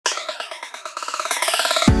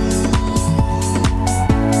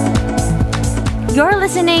You're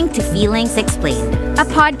listening to Feelings Explained, a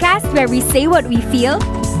podcast where we say what we feel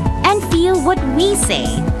and feel what we say.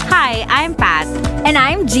 Hi, I'm Pat. And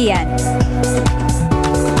I'm Gian.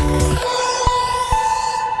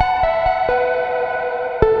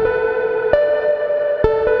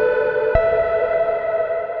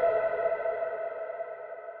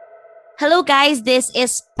 Hello guys, this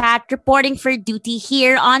is Pat reporting for duty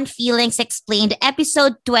here on Feelings Explained,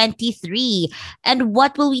 episode 23. And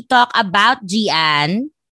what will we talk about,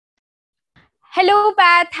 Gian? Hello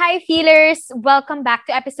Pat! Hi feelers! Welcome back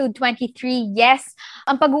to episode 23. Yes,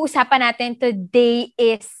 ang pag-uusapan natin today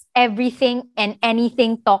is everything and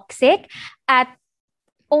anything toxic. At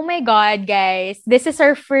oh my God, guys, this is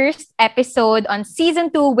our first episode on season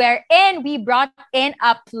 2 wherein we brought in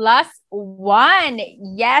a +1.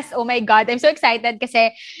 Yes, oh my God, I'm so excited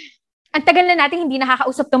kasi ang tagal na natin hindi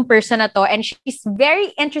nakakausap tong person na to and she's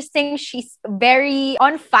very interesting. She's very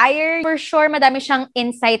on fire. For sure, madami siyang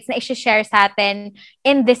insights na i-share sa atin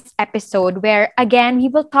in this episode where, again, we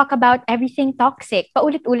will talk about everything toxic.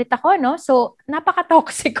 Paulit-ulit ako, no? So,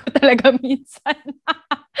 napaka-toxic ko talaga minsan.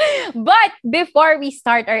 But before we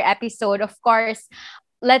start our episode, of course,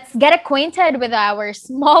 let's get acquainted with our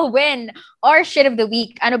small win or shit of the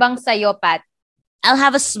week. Ano bang sayo, Pat? I'll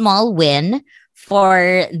have a small win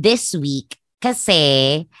for this week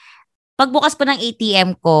kasi pagbukas po ng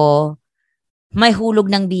ATM ko, may hulog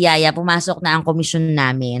ng biyaya, pumasok na ang komisyon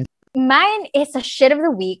namin. Mine is a shit of the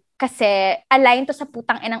week kasi align to sa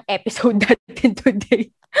putang inang episode natin today.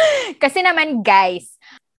 Kasi naman guys,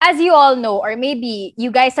 as you all know, or maybe you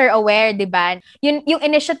guys are aware, di ba? Yung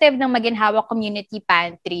initiative ng Maginhawa Community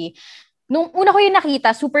Pantry, nung una ko yung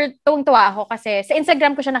nakita, super tuwang-tuwa ako kasi sa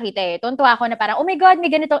Instagram ko siya nakita eh. Tuwang-tuwa ako na parang, oh my God, may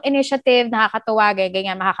ganitong initiative, nakakatuwa,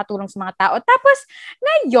 ganyan, makakatulong sa mga tao. Tapos,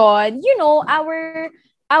 ngayon, you know,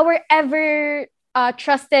 our ever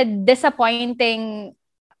trusted, disappointing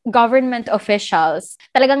government officials,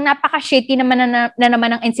 talagang napaka-shitty naman na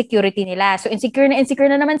naman ang insecurity nila. So, insecure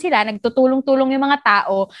na naman sila, nagtutulong-tulong yung mga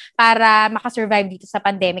tao para makasurvive dito sa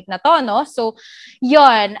pandemic na to, no? So,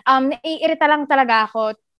 yun, naiirita lang talaga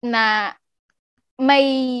ako na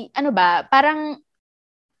may, parang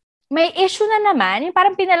may issue na naman, yung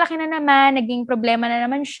parang pinalaki na naman, naging problema na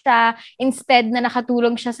naman siya, instead na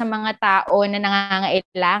nakatulong siya sa mga tao na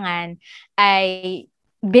nangangailangan, ay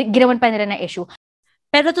ginawan pa nila na issue.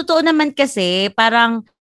 Pero totoo naman kasi, parang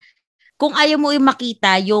kung ayaw mo yung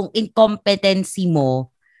makita yung incompetency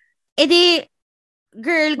mo, edi,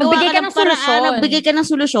 girl, magbigay ka ng solusyon. Magbigay ka ng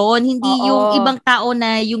solusyon, hindi yung ibang tao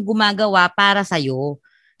na yung gumagawa para sa'yo.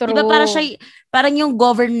 True. Diba parang yung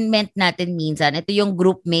government natin minsan, ito yung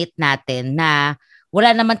groupmate natin na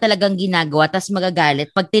wala naman talagang ginagawa, tas magagalit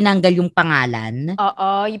pag tinanggal yung pangalan. Oo,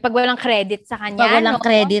 yung pag walang credit sa kanya. Pag walang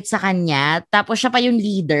credit sa kanya, tapos siya pa yung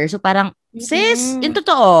leader. So parang, sis, yung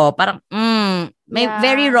totoo, parang, may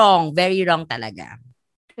very wrong talaga.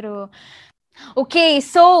 True. Okay,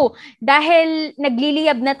 so dahil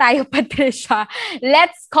nagliliyab na tayo, Patricia,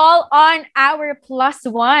 let's call on our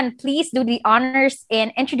 +1. Please do the honors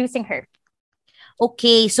in introducing her.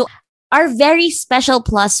 Okay, so our very special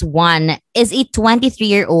 +1 is a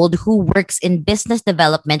 23-year-old who works in business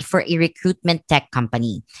development for a recruitment tech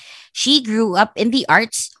company. She grew up in the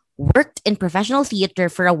arts, worked in professional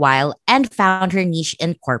theater for a while, and found her niche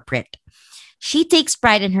in corporate. She takes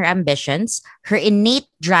pride in her ambitions, her innate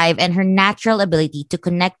drive, and her natural ability to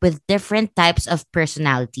connect with different types of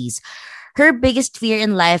personalities. Her biggest fear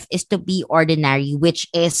in life is to be ordinary, which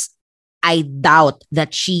is, I doubt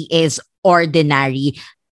that she is ordinary.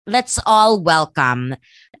 Let's all welcome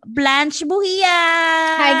Blanche Buhia!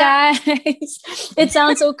 Hi guys! It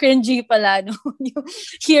sounds so cringy pala, no? You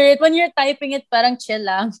hear it, when you're typing it, parang chill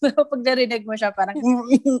lang. Pero pag narinig mo siya, parang...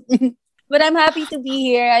 But I'm happy to be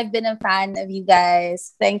here. I've been a fan of you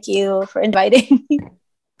guys. Thank you for inviting me.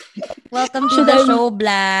 Welcome to the show,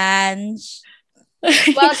 Blanche.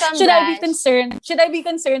 Welcome, Should Blanche. I be concerned? Should I be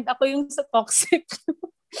concerned? Ako yung sa toxic.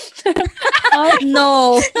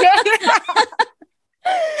 No.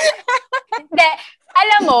 Hindi.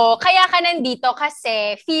 Alam mo, kaya ka nandito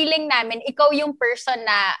kasi feeling namin ikaw yung person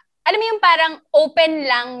na, alam mo yung parang open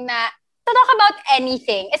lang na to talk about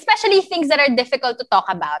anything, especially things that are difficult to talk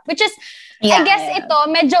about, which is, I guess ito,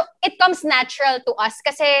 medyo, it comes natural to us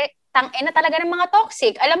kasi tangina talaga ng mga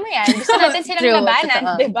toxic. Alam mo yan, gusto natin silang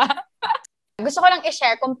labanan, di ba? Gusto ko lang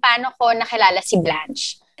i-share kung paano ko nakilala si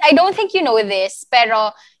Blanche. I don't think you know this,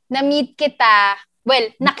 pero na-meet kita,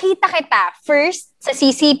 nakita kita first sa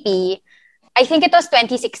CCP, I think it was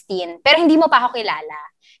 2016, pero hindi mo pa ako kilala.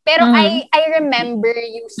 Pero I remember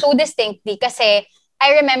you so distinctly kasi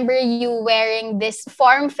I remember you wearing this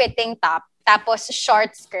form-fitting top. tapos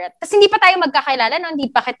short skirt. Tapos hindi pa tayo magkakilala, no?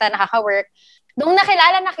 Hindi pa kita nakaka-work. Nung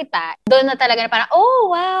nakilala na kita, doon na talaga na parang,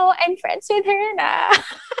 oh, wow, I'm friends with her na.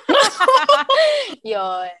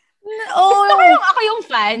 Yun. Oh, Ako yung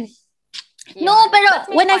fan. Yun. No, pero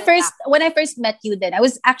That's my when I first met you then, I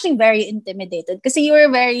was actually very intimidated kasi you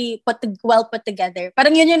were very well put together.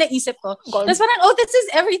 Parang yun yung naisip ko. Tapos parang, oh, this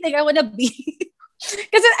is everything I wanna be.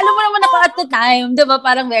 Kasi alam mo naman ako at the time, di ba,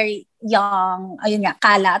 parang very young, ayun nga,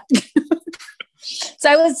 kalat. So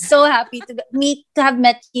I was so happy to have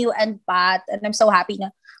met you and Pat, and I'm so happy na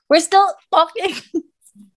we're still talking.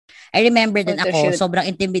 I remember din ako, sobrang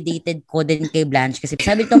intimidated ko din kay Blanche kasi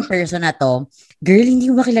sabi tong person na to, girl, hindi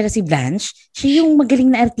mo makilala si Blanche? Siya yung magaling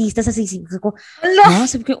na artista sa sisig ko. No?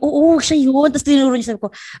 Sabi ko, oo, siya yun. Tapos tinuro niya, sabi ko,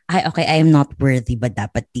 ay, okay, I am not worthy ba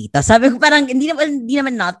dapat dito? Sabi ko parang, hindi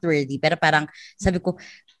naman not worthy, pero parang sabi ko,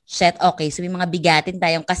 shit, okay, so may mga bigatin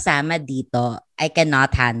tayong kasama dito, I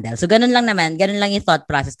cannot handle. So ganun lang yung thought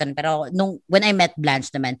process ko. Pero when I met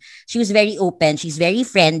Blanche naman, she was very open, she's very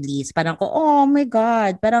friendly. So parang ko, oh my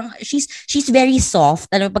God, parang she's very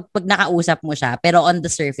soft. Ano, pag nakausap mo siya, pero on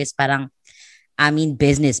the surface, parang, I mean,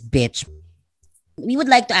 business bitch. We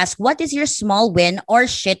would like to ask, what is your small win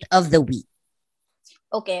or shit of the week?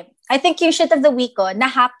 Okay, I think yung shit of the week ko,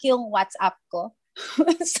 na-hack yung WhatsApp ko.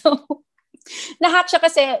 So, na-hack siya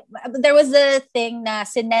kasi there was a thing na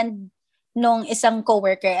sinend nung isang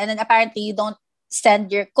coworker and then apparently you don't send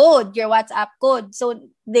your WhatsApp code. So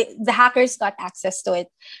the hackers got access to it.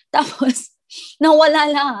 Tapos nawala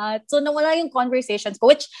lahat. So nawala yung conversations ko,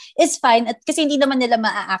 which is fine at kasi hindi naman nila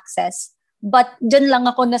ma-access. But dyan lang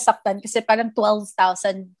ako nasaktan kasi parang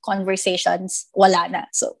 12,000 conversations, wala na.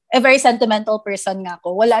 So a very sentimental person nga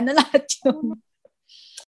ako. Wala na lahat yun.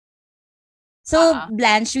 So,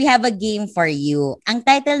 Blanche, we have a game for you. Ang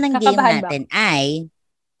title ng game natin ay,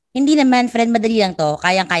 hindi naman, friend, madali lang to.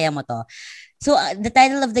 Kayang-kaya mo to. So, the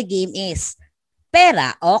title of the game is,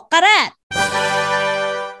 Pera o Karat?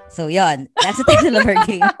 So, yon. That's the title of our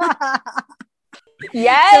game.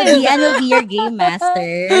 Yes! So, Dian will be your game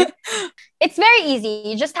master. It's very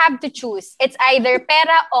easy. You just have to choose. It's either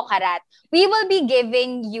pera o karat. We will be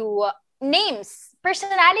giving you names,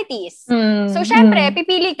 personalities. So, syempre,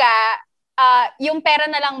 pipili ka, yung pera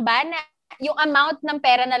na lang ba na, yung amount ng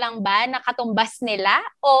pera na lang ba na katumbas nila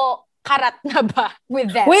o karat na ba with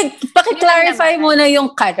them? Wait, paki-clarify mo na yung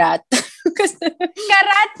karat.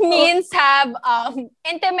 Karat means have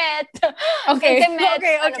intimate okay.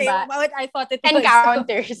 Ano ba? What I thought it was.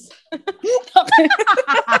 Encounters. Okay.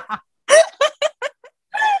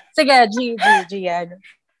 Sige, G.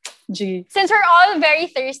 G. Since we're all very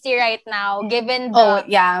thirsty right now, given the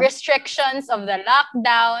restrictions of the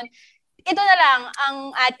lockdown, ito na lang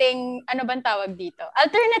ang ating, ano bang tawag dito?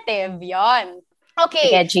 Alternative, yon.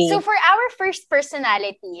 Okay, so for our first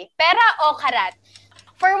personality, pera o karat?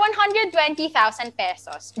 For 120,000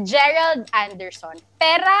 pesos, Gerald Anderson,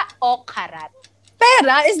 pera o karat?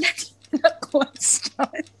 Pera? Is that the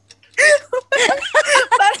question?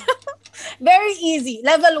 Very easy.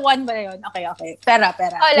 Level 1 ba yun? Okay. Pera.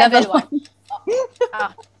 Oh, level 1.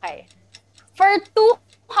 Okay. For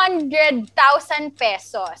 200,000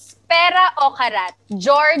 pesos, pera o karat?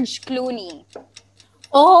 George Clooney.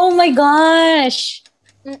 Oh my gosh!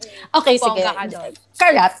 Okay, sige.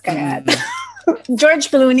 Karat.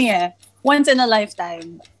 George Clooney Once in a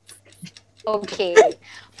lifetime. Okay.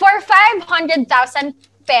 For 500,000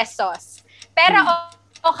 pesos, pera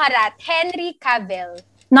o karat? Henry Cavill.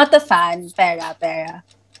 Not a fan. Pera.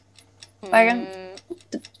 Parang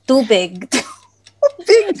too big.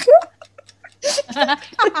 Big.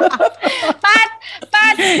 Pat,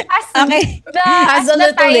 as a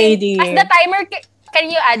little lady. As the timer, can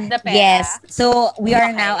you add the pera? Yes. So, we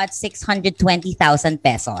are now at 620,000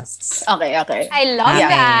 pesos. Okay. I love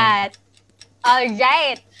that. All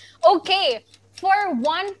right. Okay. For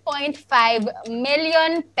 1.5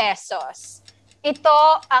 million pesos,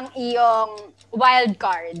 ito ang iyong wild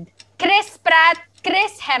card. Chris Pratt,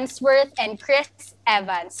 Chris Hemsworth, and Chris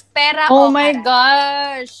Evans. Pera o Oh my karat?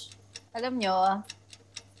 gosh. Alam nyo,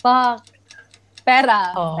 fuck.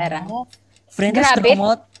 Pera. Friend, Grabe.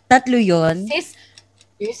 mo, tatlo yun. Sis,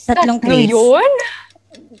 Tatlong Chris. yun?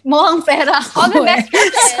 Mukhang pera ako. All the best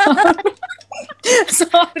Chris.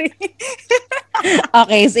 Sorry.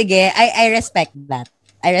 Okay, sige. I respect that.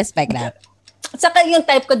 Saka yung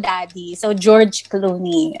type ko, daddy. So, George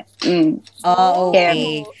Clooney. Oh,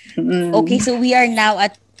 okay. Okay, so we are now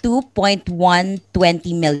at 2.120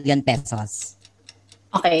 million pesos.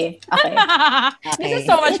 Okay. This is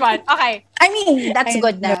so much fun. Okay. I mean, that's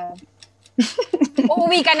good na.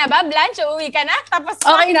 Uuwi ka na ba, Blanche? Uuwi ka na? Tapos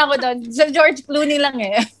Okay na ako doon. So, George Clooney lang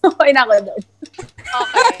Okay na ako doon.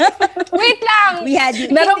 Okay. Wait lang.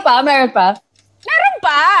 Meron pa? Meron pa.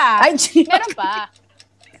 Ay, Meron pa.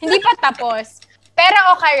 Hindi pa tapos.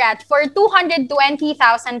 Pera o karat for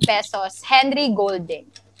 220,000 pesos, Henry Golding.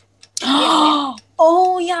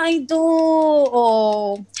 Oh, yeah, I do.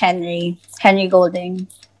 Oh, Henry Golding.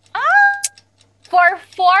 For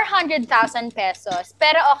 400,000 pesos,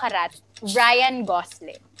 pera o karat, Ryan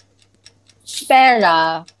Gosling.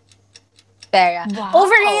 Pera. Wow.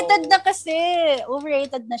 Overrated na kasi.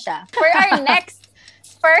 Overrated na siya. For our next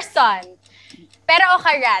person, pera o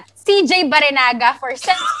karat, CJ Barinaga for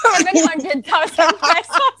 700,000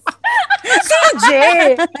 pesos.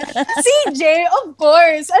 CJ, of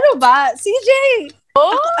course. Ano ba? CJ.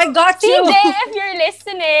 Oh, I got you. CJ, if you're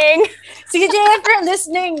listening. CJ, if you're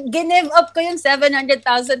listening, give up ko yung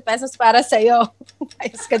 700,000 pesos para sa'yo.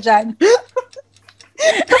 Ayos ka dyan.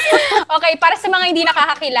 Okay, para sa mga hindi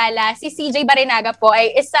nakakakilala, si CJ Barinaga po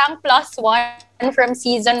ay isang +1 from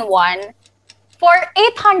season 1 for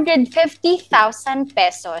 850,000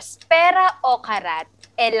 pesos. Pera o karat,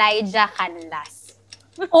 Elijah Canlas.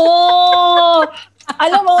 Oh!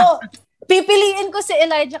 Alam mo, pipiliin ko si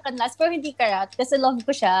Elijah Canlas pero hindi karat kasi love ko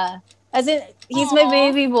siya. As in, he's my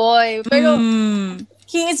baby boy. Pero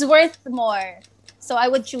he is worth more. So I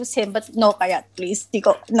would choose him but no karat, please.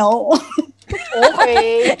 No.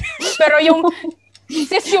 Okay. Pero yung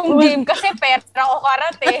game kasi pera o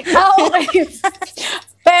karat eh. Okay.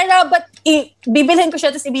 Pero, but, bibilhin ko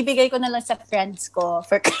siya tapos ibibigay ko na lang sa friends ko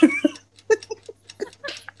for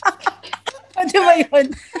di ba yun?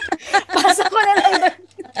 Pasok ko na lang doon.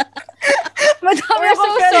 Madami We're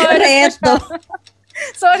so sorry.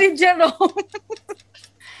 Sorry, Jerome.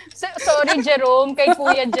 Sorry, Jerome. Kay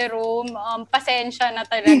Kuya Jerome. Pasensya na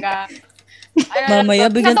talaga.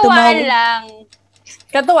 Mamaya biglang Katuwaan lang.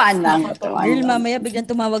 Katuwaan lang. Girl, mamaya biglang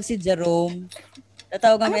tumawag si Jerome.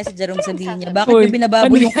 Tatawag mamaya si Jerome, sabihin niya, bakit yung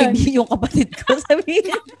binababo yung kapatid ko?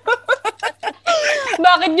 Sabihin.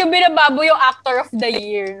 Bakit yung binababo yung actor of the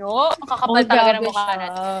year, no? Kakapal talaga ng mukha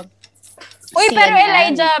natin. Uy, pero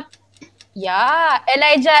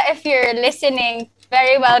Elijah, if you're listening,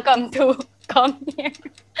 very welcome to come here.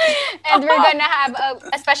 And we're gonna have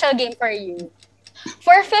a special game for you.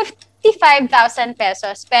 For 55,000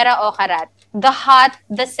 pesos, pera o karat, the hot,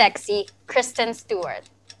 the sexy, Kristen Stewart.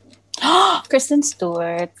 Kristen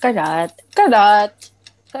Stewart. Karat.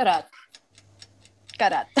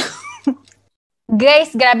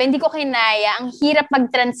 Guys, grabe, hindi ko kinaya. Ang hirap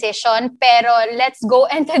mag-transition, pero let's go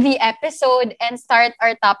into the episode and start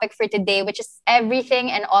our topic for today, which is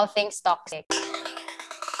everything and all things toxic.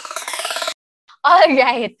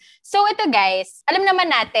 Alright. So ito guys, alam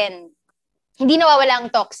naman natin, hindi nawawala ang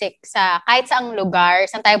toxic sa kahit saang lugar,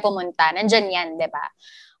 saan tayo pumunta, nandyan yan, di ba?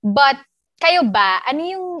 But kayo ba,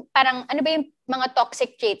 ano ba yung mga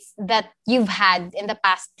toxic traits that you've had in the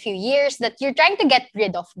past few years that you're trying to get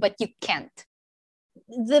rid of but you can't?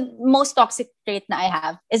 The most toxic trait na I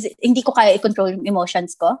have is hindi ko kaya i-control yung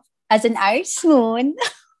emotions ko. As an Aries moon.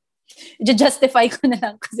 Justify ko na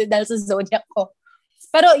lang kasi dahil sa zodiac ko.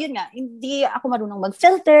 Pero yun nga, hindi ako marunong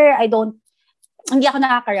mag-filter. Hindi ako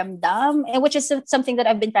nakakaramdam, which is something that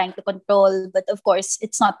I've been trying to control. But of course,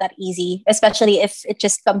 it's not that easy, especially if it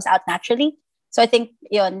just comes out naturally. So I think,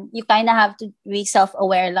 yun, you kind of have to be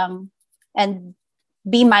self-aware lang and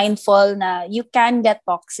be mindful na you can get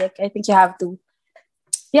toxic. I think you have to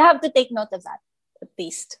take note of that, at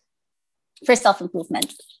least, for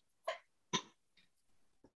self-improvement.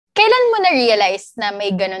 Kailan mo na-realize na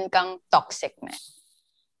may ganun kang toxic na?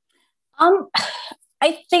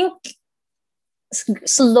 I think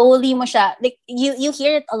slowly mo siya, like you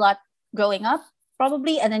hear it a lot growing up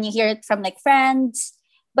probably, and then you hear it from like friends,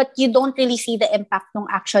 but you don't really see the impact ng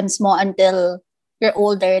actions mo until you're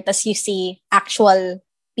older, tas you see actual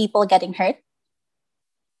people getting hurt.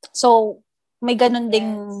 So may ganun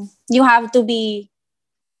ding, you have to be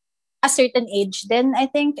a certain age then, I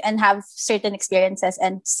think, and have certain experiences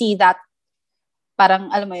and see that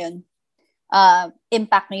parang, alam mo yun,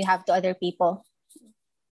 impact na you have to other people.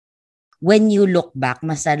 When you look back,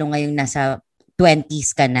 mas lalo ngayong nasa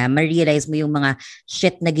 20s ka na, ma-realize mo yung mga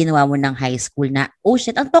shit na ginawa mo ng high school na, oh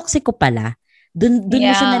shit, ang toxic ko pala. Dun mo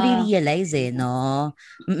siya na-realize no?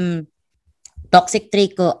 Toxic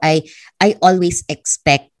trait ko ay I always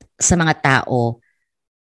expect sa mga tao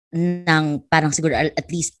ng parang siguro at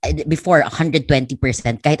least before 120%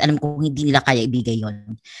 kahit alam kong hindi nila kaya ibigay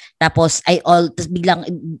yon. Tapos biglang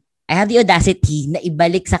I have the audacity na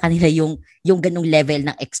ibalik sa kanila yung ganung level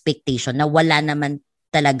ng expectation na wala naman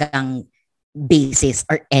talagang basis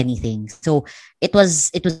or anything. So it was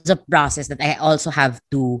a process that I also have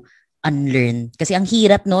to unlearn kasi ang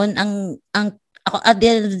hirap noon, ang ako, at the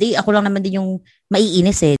end of the day, ako lang naman din yung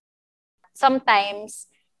maiinis eh. Sometimes,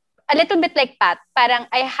 a little bit like Pat, parang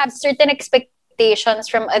I have certain expectations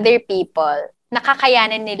from other people.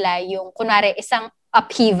 Nakakayanin nila yung, kunwari, isang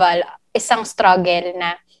upheaval, isang struggle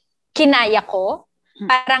na kinaya ko.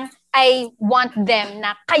 Parang I want them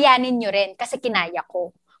na kayanin nyo rin kasi kinaya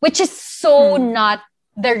ko. Which is so not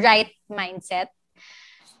the right mindset.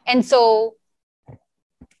 And so,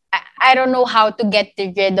 I don't know how to get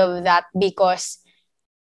rid of that because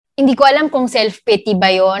hindi ko alam kung self-pity ba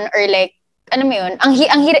yon or like, ano mo yun,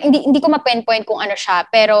 hindi ko ma-pinpoint kung ano siya,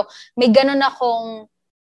 pero may ganun akong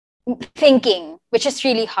thinking, which is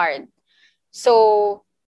really hard. So,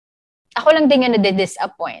 ako lang din yung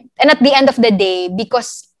nade-disappoint. And at the end of the day,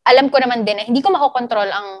 because alam ko naman din na hindi ko makokontrol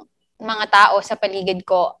ang mga tao sa paligid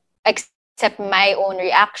ko except my own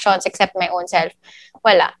reactions, except my own self.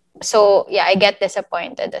 Wala. So, yeah, I get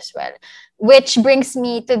disappointed as well. Which brings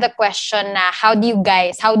me to the question na how do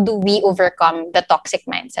we overcome the toxic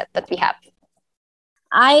mindset that we have?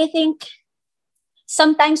 I think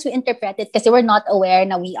sometimes we interpret it kasi we're not aware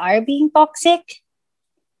na we are being toxic.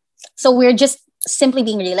 So we're just simply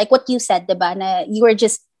being real. Like what you said, diba? Na you were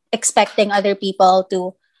just expecting other people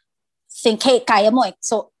to think, hey, kaya mo eh.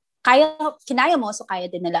 So, kinaya mo, so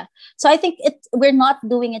kaya din nila. So I think we're not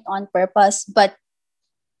doing it on purpose, but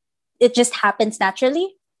it just happens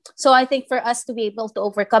naturally. So I think for us to be able to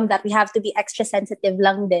overcome that, we have to be extra sensitive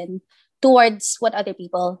lang din towards what other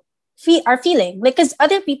people are feeling. Like, because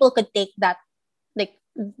other people could take that, like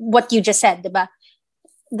what you just said, diba?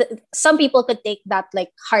 Some people could take that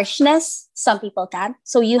like harshness, some people can't.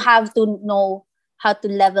 So you have to know how to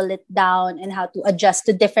level it down and how to adjust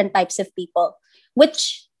to different types of people,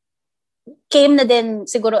 which came na din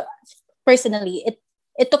siguro personally.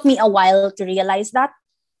 It took me a while to realize that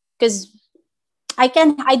because I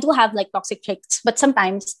do have like toxic traits, but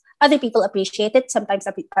sometimes other people appreciate it, sometimes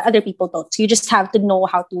other people don't. So you just have to know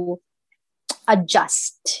how to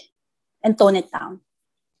adjust and tone it down.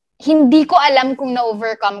 Hindi ko alam kung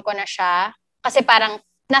na-overcome ko na siya. Kasi parang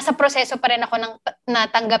nasa proseso pa rin ako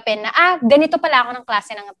natanggapin na, ganito pala ako ng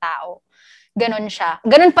klase ng tao. Ganon siya.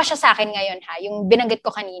 Ganon pa siya sa akin ngayon ha, yung binanggit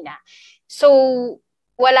ko kanina. So,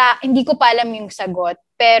 hindi ko pa alam yung sagot.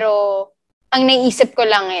 Pero, ang naiisip ko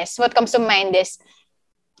lang is, what comes to mind is,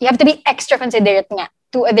 you have to be extra considerate nga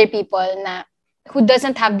to other people na who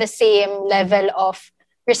doesn't have the same level of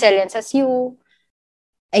resilience as you.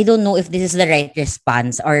 I don't know if this is the right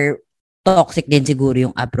response or toxic din siguro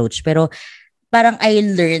yung approach. Pero parang I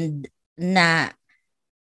learned na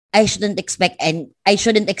I shouldn't expect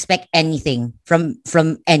anything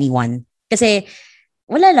from anyone. Kasi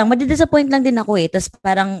wala lang, madidisappoint lang din ako eh. Tapos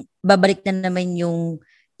parang babalik na naman yung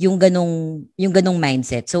ganong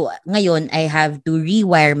mindset. So ngayon, I have to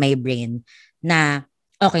rewire my brain na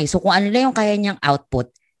okay, so kung ano lang yung kaya niyang output,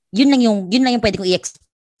 yun lang yung pwede kong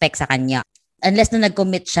i-expect sa kanya. Unless na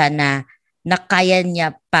nag-commit siya na kaya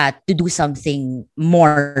niya pa to do something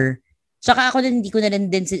more. Saka ako din, hindi ko na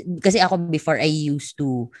rin din, kasi ako before I used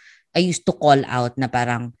to call out na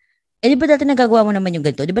parang, di ba dati nagagawa mo naman yung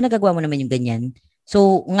ganito? Di ba nagagawa mo naman yung ganyan?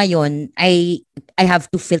 So, ngayon, I have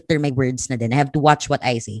to filter my words na din. I have to watch what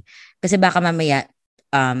I say. Kasi baka mamaya,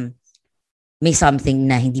 may something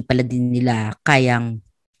na hindi pala din nila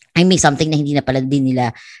may something na hindi na pala din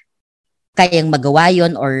nila kayang magawa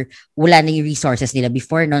yon or wala na yung resources nila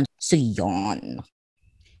before nun. So, yon.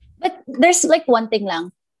 But there's like one thing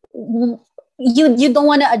lang. You don't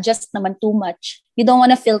want to adjust naman too much. You don't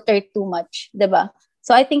want to filter too much, diba?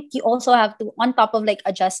 So I think you also have to, on top of like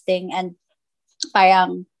adjusting and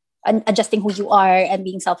parang adjusting who you are and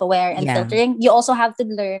being self-aware and filtering, you also have to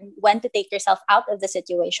learn when to take yourself out of the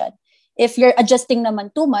situation. If you're adjusting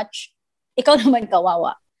naman too much, ikaw naman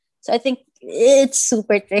kawawa. So I think it's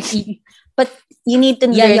super tricky. But you need to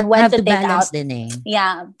learn when to take out. Din eh.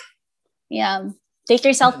 Yeah. Take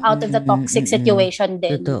yourself out of the toxic situation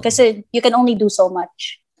din. Kasi you can only do so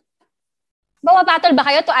much. Battle ba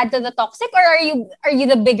kayo to add to the toxic or are you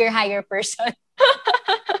the bigger, higher person?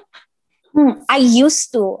 I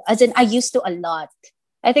used to a lot.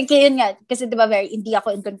 I think yun nga, kasi diba hindi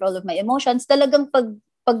ako in control of my emotions. Talagang pag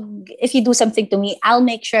if you do something to me, I'll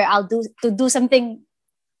make sure I'll do something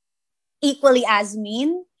equally as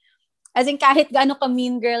mean. As in, kahit gaano ka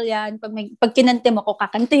mean girl yan, pag kinante mo ko,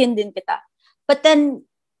 kakantuhin din kita. But then,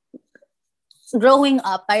 growing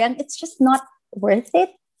up, parang it's just not worth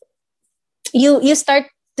it. You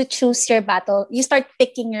start to choose your battle. You start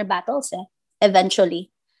picking your battles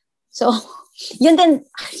eventually. So, yun din,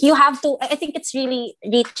 you have to, I think it's really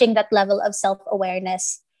reaching that level of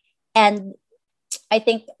self-awareness and I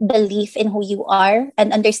think belief in who you are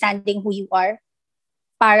and understanding who you are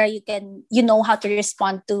para you know how to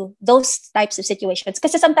respond to those types of situations.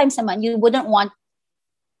 Kasi sometimes naman, you wouldn't want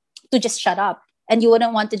to just shut up and you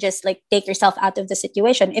wouldn't want to just like take yourself out of the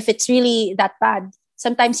situation. If it's really that bad,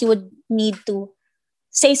 sometimes you would need to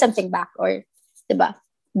say something back or, diba,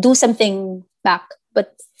 do something back.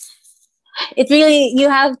 But it really, you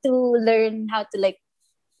have to learn how to like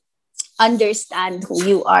understand who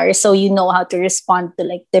you are so you know how to respond to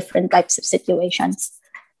like different types of situations,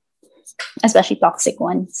 especially toxic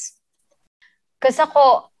ones. Kasi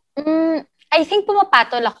ako, I think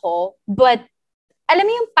pumapatol ako, but alam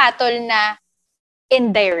mo yung patol na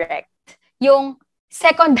indirect, yung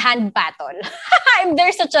second-hand patol. If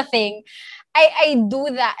there's such a thing, I do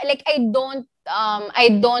that. Like, I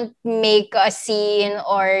don't make a scene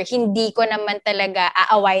or hindi ko naman talaga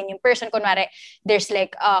aawayin yung person. Kunwari, there's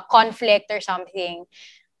like a conflict or something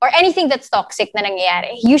or anything that's toxic na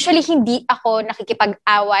nangyayari. Usually, hindi ako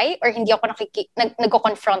nakikipag-away or hindi ako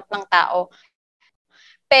nagko-confront ng tao.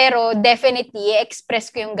 Pero definitely, express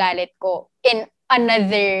ko yung galit ko in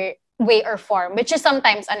another way or form, which is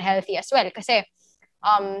sometimes unhealthy as well. Kasi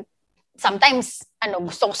sometimes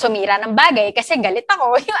gusto ko sumira ng bagay kasi galit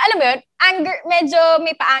ako. Yung, alam mo yun, anger, medyo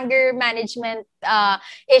may pa-anger management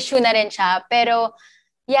issue na rin siya. Pero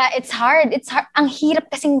yeah, it's hard. Ang hirap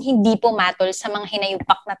kasing hindi pumatol sa mga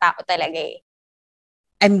hinayupak na tao talaga eh.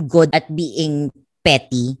 I'm good at being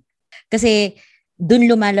petty. Kasi dun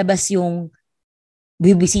lumalabas yung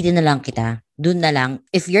bibisitin na lang kita. Dun na lang.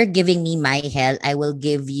 If you're giving me my hell, I will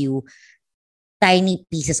give you tiny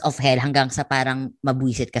pieces of hell hanggang sa parang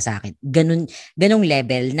mabuisit ka sa akin. Ganung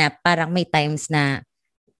level na parang may times na,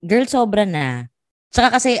 girl, sobra na.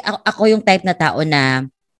 Saka kasi ako yung type na tao na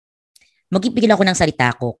magpipigil ako ng salita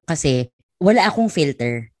ko kasi wala akong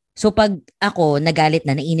filter. So pag ako nagalit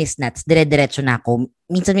na, nainis na, dire-diretso na ako,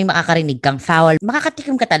 minsan may makakarinig kang foul,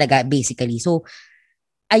 makakatikim ka talaga basically. So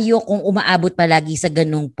ayokong umaabot palagi sa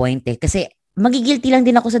ganung point eh. Kasi magigilty lang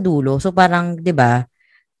din ako sa dulo. So parang, 'di ba?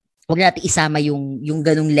 Huwag natin isama yung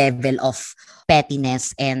ganung level of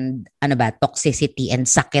pettiness and toxicity and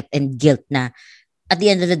sakit and guilt na at the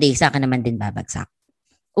end of the day, sa akin naman din babagsak.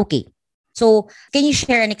 Okay. So, can you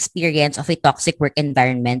share an experience of a toxic work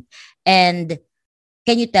environment and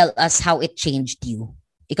can you tell us how it changed you?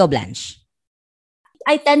 Ikaw, Blanche.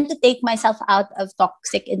 I tend to take myself out of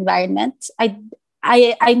toxic environments. I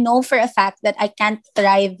know for a fact that I can't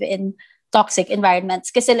thrive in toxic environments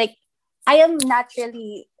kasi like I'm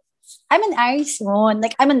an Aries moon.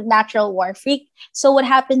 Like, I'm a natural war freak. So what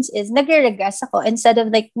happens is, nagre-regress ako. Instead of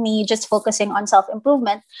like me just focusing on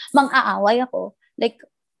self-improvement, mang-aaway ako. Like,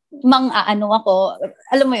 mang-aano ako.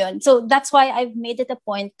 Alam mo yun. So that's why I've made it a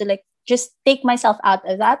point to like just take myself out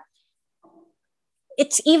of that.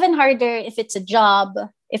 It's even harder if it's a job,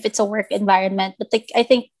 if it's a work environment. But like, I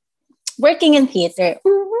think working in theater,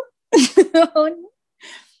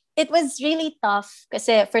 it was really tough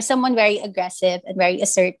kasi for someone very aggressive and very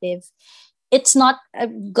assertive, it's not a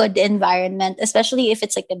good environment, especially if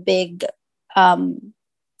it's like a big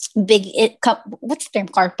what's the term,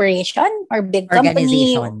 corporation or big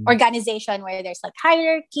company organization where there's like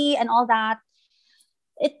hierarchy and all that.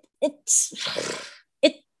 It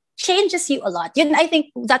changes you a lot. I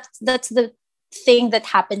think that's the thing that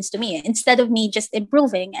happens to me. Instead of me just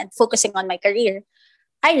improving and focusing on my career,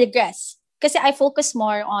 I regress. Kasi I focus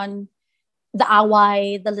more on the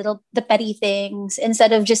away, the petty things,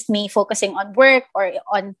 instead of just me focusing on work or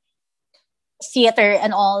on theater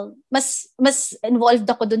and all. Mas involved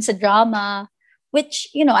ako dun sa drama, which,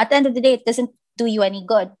 at the end of the day, it doesn't do you any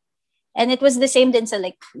good. And it was the same din sa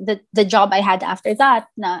like the job I had after that,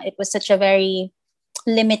 na it was such a very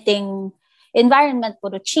limiting environment,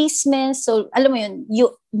 puro chismis. So, alam mo yun,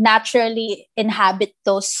 you naturally inhabit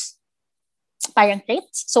those parang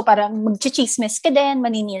traits. So parang magchichismis ka din,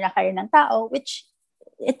 maninira ka rin ng tao, which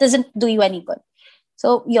it doesn't do you any good.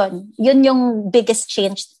 So yun yung biggest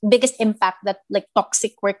change, biggest impact that like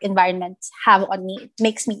toxic work environments have on me. It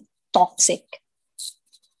makes me toxic.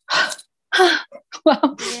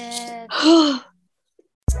 Wow. Yes.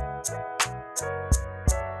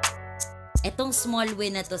 Etong small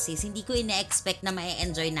win na to, sis, hindi ko ina-expect na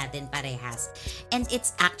ma-enjoy natin parehas. And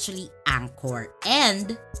it's actually Anchor.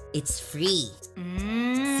 And it's free.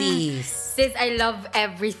 Sis, I love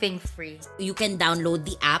everything free. You can download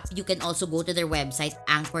the app. You can also go to their website,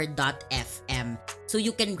 anchor.fm. So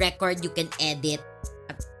you can record, you can edit,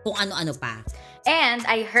 kung ano-ano pa. And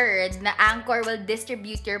I heard na Anchor will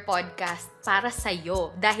distribute your podcast para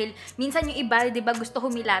sa'yo. Dahil minsan yung iba, di ba, gusto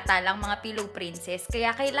humilata lang mga pillow princess. Kaya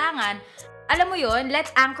kailangan alam mo yun,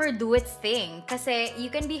 let Anchor do its thing. Kasi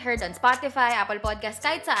you can be heard on Spotify, Apple Podcasts,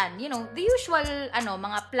 kahit saan. You know, the usual,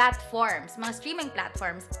 mga platforms, mga streaming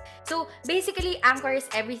platforms. So, basically, Anchor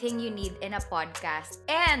is everything you need in a podcast.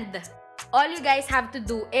 And all you guys have to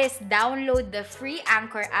do is download the free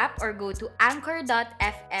Anchor app or go to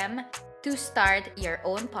anchor.fm to start your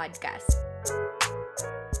own podcast.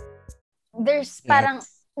 There's parang,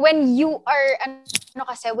 when you are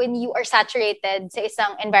saturated sa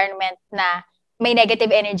isang environment na may negative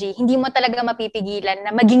energy, hindi mo talaga mapipigilan na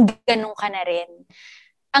maging ganun ka na rin.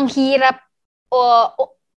 Ang hirap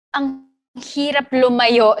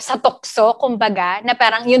lumayo sa tokso, kumbaga, na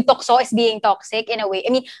parang yung tokso is being toxic in a way. I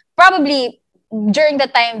mean, probably during the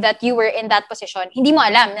time that you were in that position, hindi mo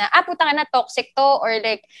alam na, putang na, toxic to, or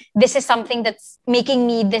like, this is something that's making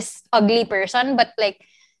me this ugly person, but like,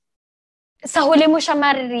 sa huli mo siya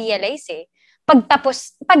ma-realize eh.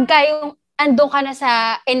 Pagka yung andun ka na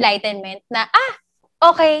sa enlightenment na,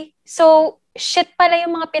 okay, so, shit pala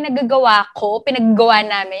yung mga pinagagawa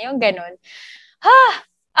namin, yung ganun.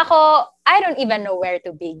 Ako, I don't even know where to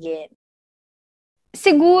begin.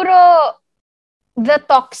 Siguro, the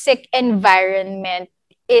toxic environment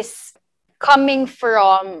is coming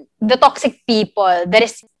from the toxic people that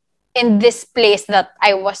is in this place that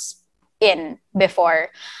I was in before.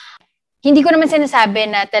 Hindi ko naman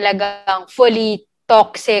sinasabi na talagang fully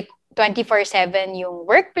toxic 24/7 yung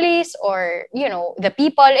workplace or, the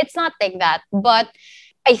people. It's not like that. But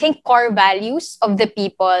I think core values of the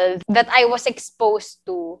people that I was exposed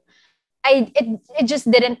to, it just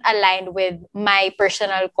didn't align with my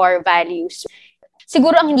personal core values.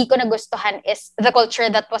 Siguro ang hindi ko nagustuhan is the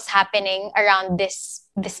culture that was happening around this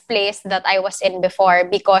place that I was in before,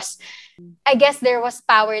 because I guess there was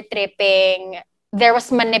power tripping, there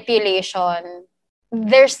was manipulation,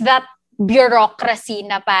 there's that bureaucracy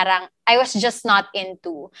na parang I was just not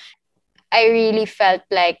into. I really felt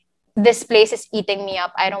like this place is eating me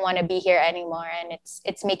up. I don't want to be here anymore, and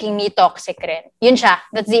it's making me toxic rin. Yun siya.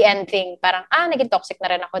 That's the end thing. Parang, naging toxic na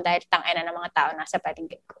rin ako dahil tangina ng mga tao nasa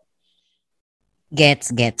paligid ko.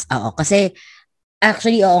 Gets. Oo. Kasi,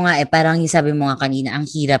 actually, oo nga parang yung sabi mo nga kanina, ang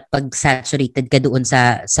hirap pag saturated ka doon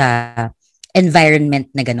sa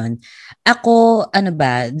environment na ganun. Ako,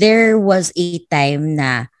 there was a time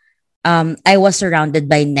na I was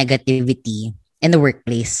surrounded by negativity in the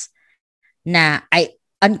workplace na I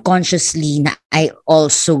unconsciously na I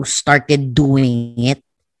also started doing it.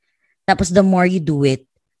 Tapos the more you do it,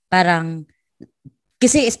 parang,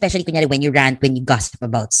 kasi especially kunyari when you rant, when you gossip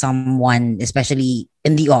about someone, especially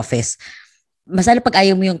in the office, masala pag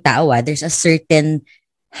ayaw mo yung tao, there's a certain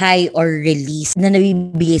high or release na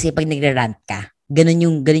nabibigay sa'yo pag nagrarant ka.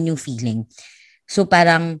 Ganun yung feeling. So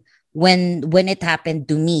parang, when it happened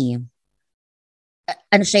to me,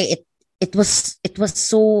 it was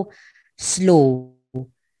so slow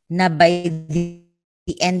na by the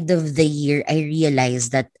end of the year, I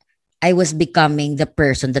realized that I was becoming the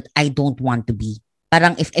person that I don't want to be.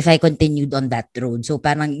 Parang if I continued on that road. So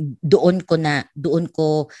parang doon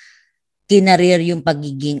ko kinareer yung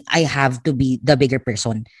pagiging I have to be the bigger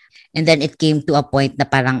person. And then it came to a point na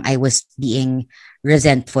parang I was being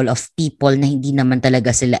resentful of people na hindi naman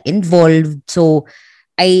talaga sila involved. So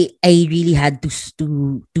I really had to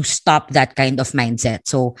stop that kind of mindset.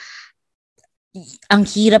 So ang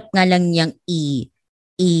hirap nga lang niyang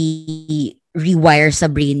i-rewire sa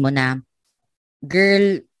brain mo na,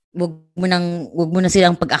 girl, wag mo na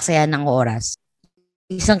silang pag-aksayan ng oras.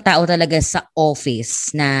 Isang tao talaga sa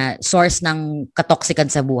office na source ng katoksikan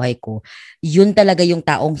sa buhay ko, yun talaga yung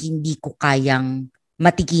taong hindi ko kayang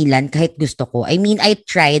matigilan kahit gusto ko. I mean, I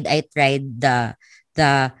tried the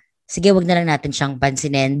sige, wag na lang natin siyang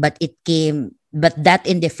pansinin, but that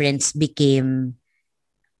indifference became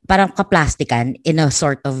parang kaplastikan in a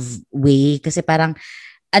sort of way. Kasi parang,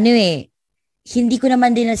 hindi ko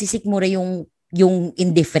naman din nasisikmura yung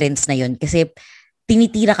indifference na yun kasi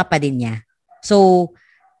tinitira ka pa din niya. So,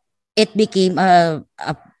 it became a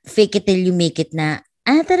fake it till you make it na,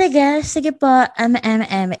 talaga? Sige po,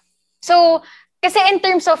 So, kasi in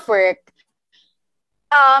terms of work,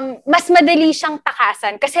 mas madali siyang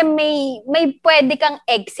takasan kasi may pwede kang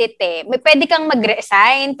exit eh. May pwede kang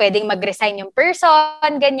mag-resign, pwedeng mag-resign yung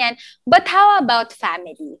person, ganyan. But how about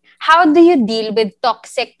family? How do you deal with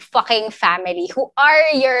toxic fucking family who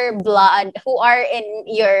are your blood, who are in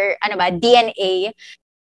your DNA?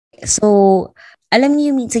 So, alam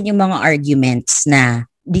niyo minsan yung mga arguments na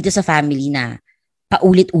dito sa family na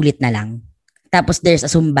paulit-ulit na lang. Tapos there's a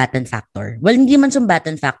sumbatan factor. Well, hindi man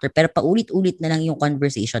sumbatan factor, pero paulit-ulit na lang yung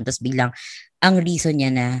conversation. Tapos biglang, ang reason niya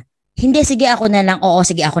na, hindi, sige ako na lang, oo,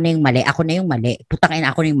 sige ako na yung mali, Putangin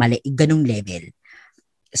ako na yung mali, ganung level.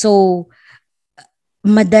 So,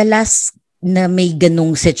 madalas na may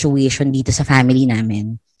ganung situation dito sa family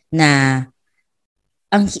namin na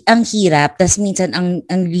ang hirap, tas minsan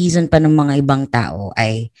ang reason pa ng mga ibang tao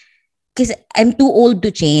ay kasi I'm too old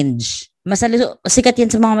to change. Sikat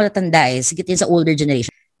yan sa mga matatanda sikat yan sa older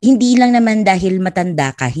generation. Hindi lang naman dahil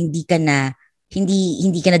matanda ka, hindi ka na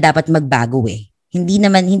dapat magbago Hindi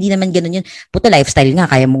naman ganoon yun. Puto lifestyle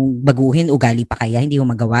nga, kaya mong baguhin, ugali pa kaya, hindi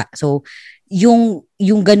mo magawa. So, yung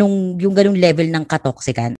ganung level ng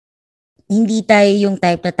katoksikan, hindi tayo yung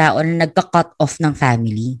type na tao na nagka-cut off ng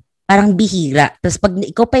family. Parang bihira. Tapos pag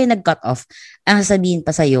ikaw pa yung nag-cut off, ang sasabihin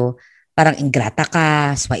pa sa'yo, parang ingrata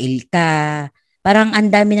ka, swail ka, parang ang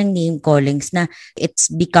dami ng name callings na it's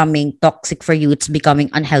becoming toxic for you, it's becoming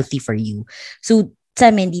unhealthy for you. So,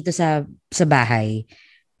 sa amin dito sa bahay,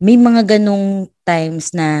 may mga ganong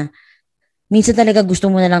times na minsan talaga gusto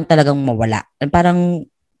mo na lang talagang mawala. Parang,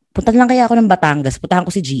 punta lang kaya ako ng Batangas, puntahan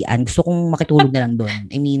ko si Gian, gusto kong makitulog na lang doon.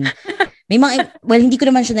 I mean, may mga, well, hindi ko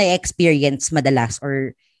naman siya na-experience madalas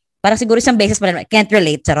or parang siguro isang beses pa naman, can't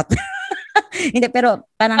relate, charot. Hindi, pero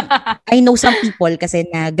parang I know some people kasi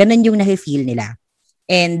na ganun yung nafe-feel nila.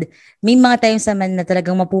 And may mga times naman na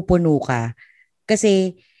talagang mapupuno ka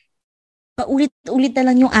kasi paulit-ulit na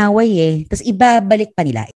lang yung away Tapos ibabalik pa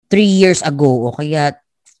nila 3 years ago o kaya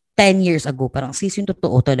 10 years ago. Parang sis yung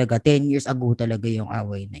totoo talaga, 10 years ago talaga yung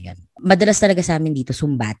away na yan. Madalas talaga sa amin dito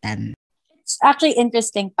sumbatan. It's actually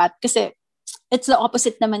interesting, Pat, kasi it's the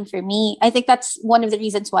opposite naman for me. I think that's one of the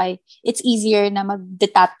reasons why it's easier na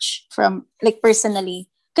mag-detach from, like, personally.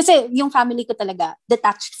 Kasi yung family ko talaga,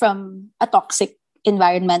 detached from a toxic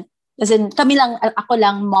environment. As in, ako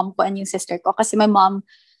lang, mom ko and yung sister ko. Kasi my mom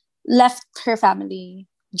left her family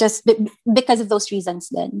just because of those reasons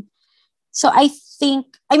then. So I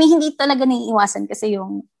think, hindi talaga naiiwasan kasi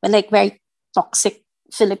yung, like, very toxic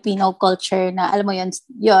Filipino culture na, alam mo yun.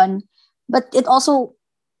 But it also,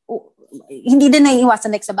 hindi din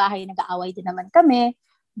naiiwasan, like sa bahay, nag-aaway din naman kami.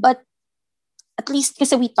 But at least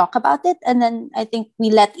kasi we talk about it and then I think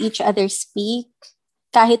we let each other speak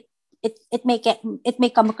kahit it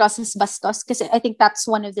may come across as bastos kasi I think that's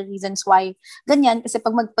one of the reasons why ganyan kasi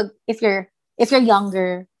if you're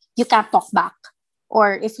younger, you can't talk back.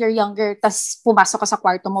 Or if you're younger, tas pumasok ka sa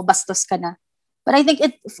kwarto mo, bastos ka na. But I think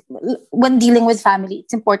when dealing with family,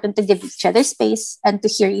 it's important to give each other space and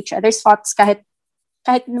to hear each other's thoughts kahit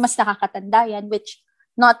mas nakakatanda yan, which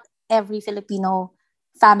not every Filipino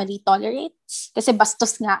family tolerates. Kasi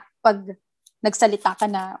bastos nga pag nagsalita ka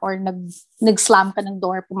na or nag-slam ka ng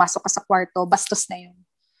door, pumasok ka sa kwarto, bastos na yun.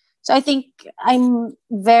 So I think I'm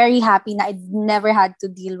very happy na I never had to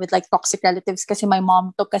deal with like toxic relatives kasi my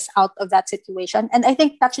mom took us out of that situation. And I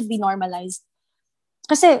think that should be normalized.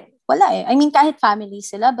 Kasi wala kahit family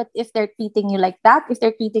sila, but if they're treating you like that, if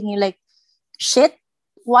they're treating you like shit,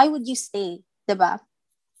 why would you stay? Diba?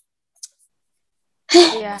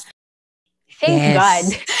 Yeah. Thank God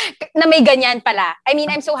na may ganyan pala.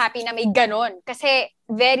 I'm so happy na may ganon. Kasi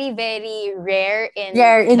very, very rare in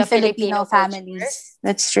the Filipino families.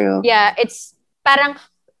 That's true. Yeah, it's parang,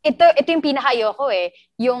 ito yung pinaka-ayoko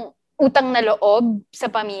yung utang na loob sa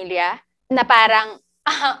pamilya na parang,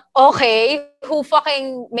 okay, who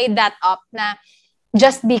fucking made that up na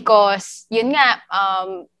just because, yun nga,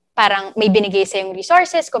 parang may binigay sa yung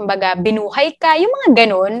resources, kumbaga binuhay ka, yung mga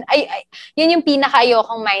ganun, yun yung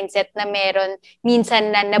pinaka-ayokong mindset na meron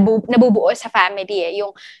minsan na nabubuo sa family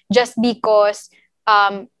yung just because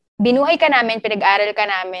binuhay ka namin, pinag-aral ka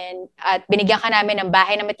namin, at binigyan ka namin ng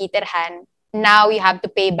bahay na matitirhan, now you have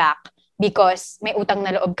to pay back because may utang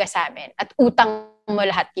na loob ka sa amin at utang mo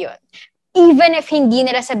lahat yun. Even if hindi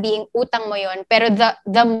nila sabihing utang mo yon, pero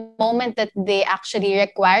the moment that they actually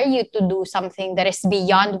require you to do something that is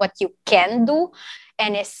beyond what you can do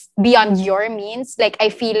and is beyond your means, like I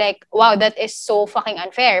feel like, wow, that is so fucking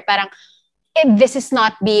unfair. Parang, this is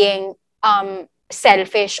not being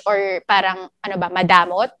selfish or parang,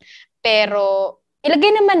 madamot, pero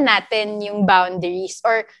ilagay naman natin yung boundaries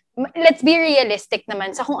or let's be realistic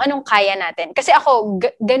naman sa kung anong kaya natin. Kasi ako,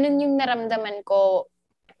 ganun yung naramdaman ko.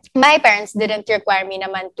 My parents didn't require me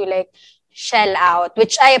naman to like shell out,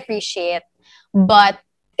 which I appreciate. But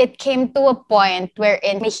it came to a point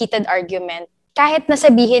wherein may heated argument. Kahit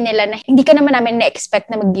nasabihin nila na hindi ka naman namin na-expect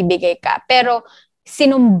na magbibigay ka, pero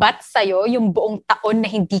sinumbat sa'yo yung buong taon na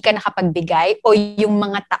hindi ka nakapagbigay o yung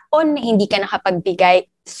mga taon na hindi ka nakapagbigay,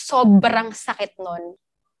 sobrang sakit nun.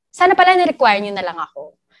 Sana pala na-require nyo na lang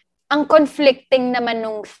ako. Ang conflicting naman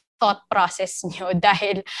nung thought process nyo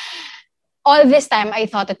dahil all this time, I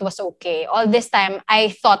thought it was okay. All this time, I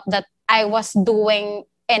thought that I was doing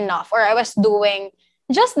enough or I was doing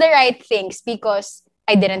just the right things because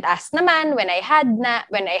I didn't ask naman when I had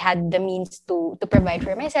the means to provide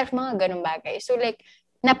for myself, mga ganung bagay. So like,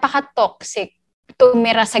 napaka-toxic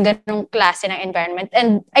tumira sa ganung klase ng environment.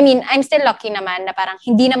 And I mean, I'm still lucky naman na parang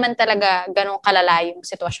hindi naman talaga ganung kalala yung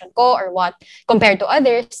sitwasyon ko or what compared to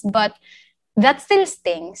others, but that still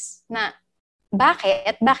stings na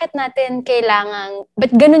bakit natin kailangang,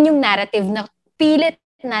 but ganun yung narrative na pilit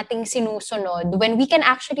nating sinusunod when we can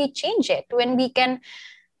actually change it, when we can,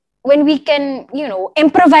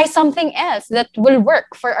 improvise something else that will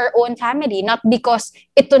work for our own family, not because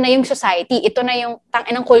ito na yung society, ito na yung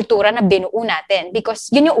tanginang kultura na binuo natin,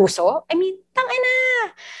 because yun yung uso. I mean, tangina.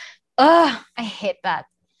 I hate that.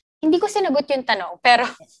 Hindi ko sinagot yung tanong, pero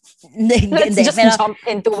let's just jump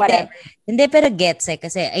into whatever. Hindi, pero gets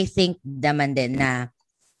kasi I think naman din na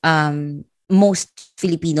most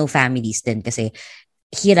Filipino families din kasi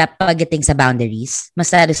hirap pagdating sa boundaries,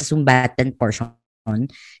 masyado sa sumbatan portion,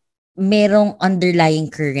 merong underlying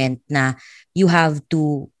current na you have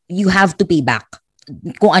to pay back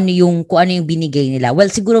kung ano yung binigay nila.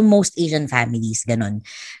 Well, siguro most Asian families ganun.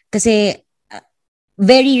 Kasi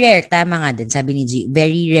very rare, tama nga din, sabi ni G,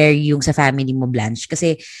 very rare yung sa family mo, Blanche.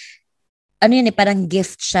 Kasi ano yun parang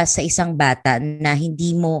gift siya sa isang bata na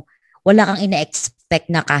wala kang ina-expect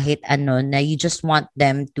na kahit ano, na you just want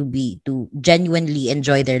them to genuinely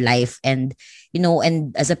enjoy their life, and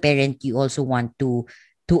and as a parent you also want to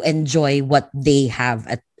enjoy what they have,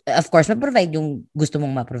 at of course ma-provide yung gusto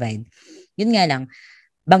mong ma-provide. Yun nga lang,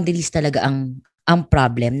 boundaries talaga ang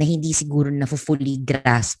problem na hindi siguro na fully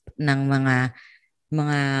grasp ng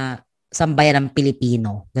mga sambayan ng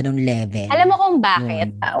Pilipino, ganun level. Alam mo kung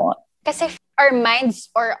bakit? Kasi our minds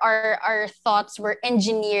or our thoughts were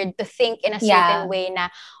engineered to think in a certain way na,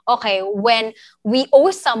 okay, when we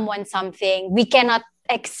owe someone something, we cannot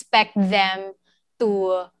expect them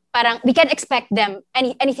to, we can't expect them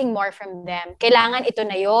anything more from them. Kailangan ito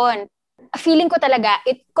na yon. Feeling ko talaga,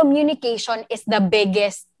 communication is the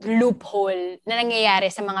biggest loophole na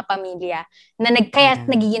nangyayari sa mga pamilya na kaya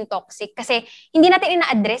nagiging toxic kasi hindi natin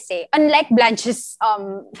ina-address eh. Unlike Blanche's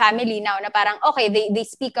family now na parang okay, they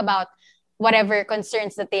speak about whatever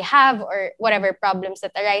concerns that they have or whatever problems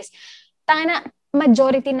that arise. Tanga na,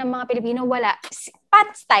 majority ng mga Pilipino wala.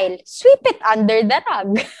 Pat style, sweep it under the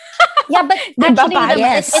rug. Yeah, but actually,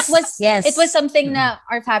 yes. It was something na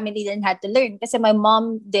our family then had to learn kasi my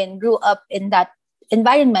mom then grew up in that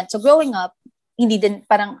environment. So growing up, hindi din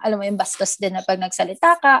parang, alam mo yung bastos din na pag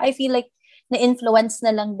nagsalita ka, I feel like na-influence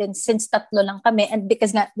na lang din since tatlo lang kami, and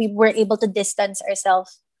because nga we were able to distance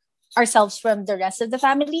ourselves from the rest of the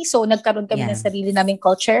family. So nagkaroon kami ng sarili naming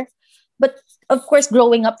culture. But of course,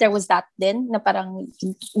 growing up, there was that din na parang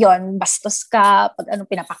yon, bastos ka, pag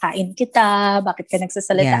pinapakain kita, bakit ka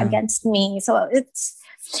nagsasalita against me. So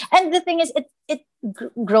and the thing is, it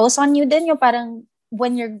grows on you din, yung parang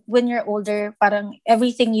when you're older, parang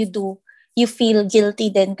everything you do, you feel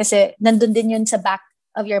guilty din kasi nandun din yun sa back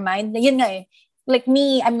of your mind. Yun nga eh. Like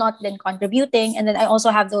me, I'm not then contributing, and then I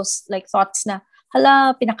also have those like thoughts na,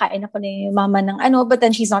 hala, pinakain ako ni mama ng but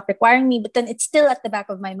then she's not requiring me, but then it's still at the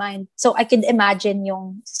back of my mind. So I could imagine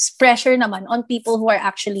yung pressure naman on people who are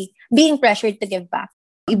actually being pressured to give back.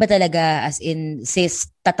 Iba talaga, as in,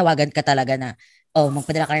 sis, tatawagan ka talaga na,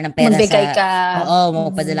 magpadala ka na ng pera magbigay ka.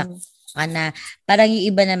 Magpadala ka na. Parang yung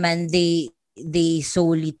iba naman, they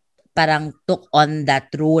solely parang took on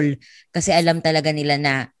that role kasi alam talaga nila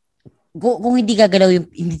na kung hindi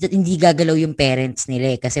gagalaw yung parents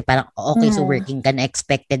nila kasi parang okay, so working ka na,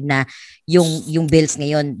 expected na yung bills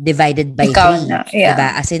ngayon divided by 3,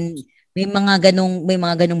 diba? As in may mga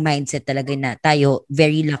ganung mindset talaga na tayo,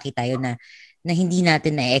 very lucky tayo na hindi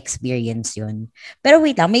natin na-experience yun. Pero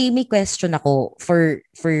wait lang, may question ako for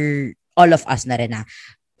all of us na rin na.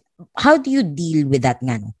 How do you deal with that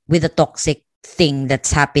nga, no? With the toxic thing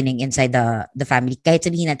that's happening inside the family? Kahit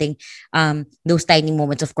sabihin natin those tiny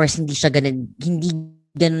moments, of course hindi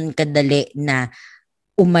ganun kadali na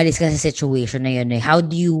umalis ka sa situation na yun eh. How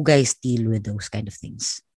do you guys deal with those kind of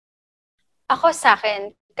things? Ako sa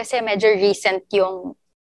akin, kasi medyo recent yung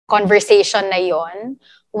conversation na yon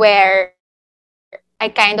where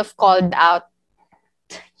I kind of called out,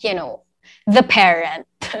 the parent.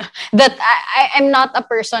 That I'm not a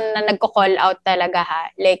person na nagko-call out talaga ha.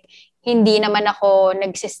 Like, hindi naman ako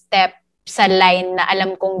nagsistep sa line na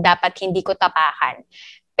alam kong dapat hindi ko tapakan.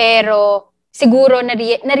 Pero siguro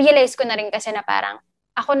na-realize ko na rin kasi na parang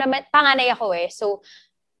ako naman, panganay ako eh. So,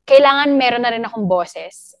 kailangan meron na rin akong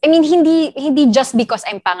boses. I mean, hindi just because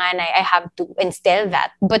I'm panganay, I have to instill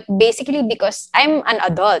that. But basically because I'm an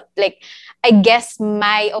adult. Like, I guess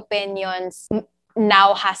my opinions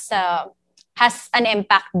now has an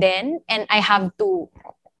impact din, and I have to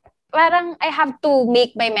parang I have to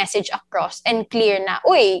make my message across and clear na,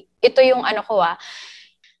 uy, ito yung ano ko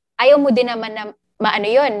ayaw mo din naman na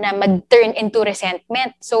na mag-turn into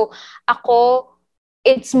resentment. So, ako,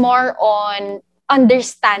 it's more on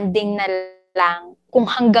understanding na lang kung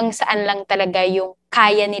hanggang saan lang talaga yung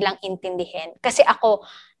kaya nilang intindihin. Kasi ako,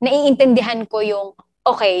 naiintindihan ko yung,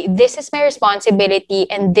 okay, this is my responsibility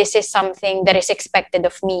and this is something that is expected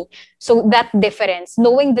of me. So that difference,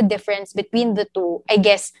 knowing the difference between the two, I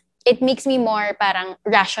guess, it makes me more parang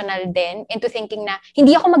rational din into thinking na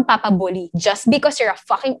hindi ako magpapabully just because you're a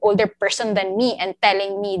fucking older person than me and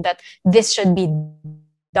telling me that this should be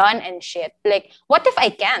done and shit. Like, what if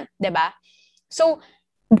I can't, diba? So,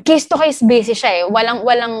 case to case basis siya eh.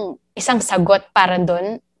 Walang isang sagot para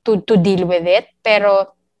dun to deal with it.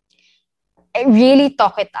 Pero, I really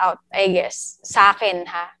talk it out, I guess. Sa akin,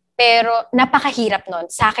 ha? Pero, napakahirap nun.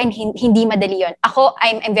 Sa akin, hindi madali yun. Ako,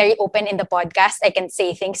 I'm very open in the podcast. I can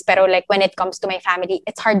say things. Pero like, when it comes to my family,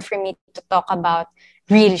 it's hard for me to talk about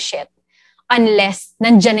real shit. Unless,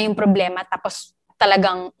 nandyan na yung problema, tapos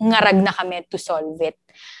talagang ngarag na kami to solve it.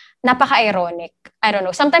 Napaka-ironic. I don't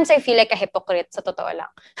know. Sometimes I feel like a hypocrite, sa totoo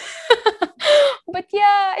lang. But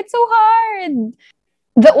yeah, it's so hard.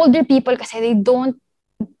 The older people kasi,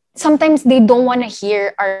 sometimes they don't want to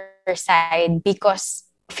hear our side because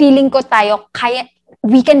feeling ko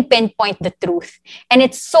we can pinpoint the truth. And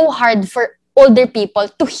it's so hard for older people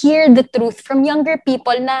to hear the truth from younger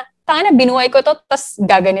people na, binuhay ko to, tas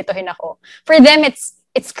gaganitohin ako. For them,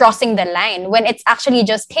 it's crossing the line when it's actually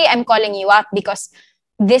just, hey, I'm calling you out because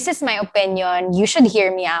this is my opinion. You should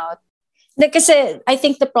hear me out. Kasi I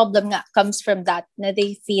think the problem nga comes from that, na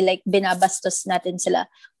they feel like binabastos natin sila,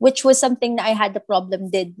 which was something that I had the problem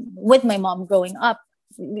with my mom growing up.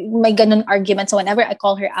 May ganun argument. So whenever I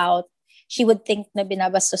call her out, she would think na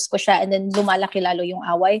binabastos ko siya and then lumalaki lalo yung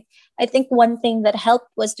away. I think one thing that helped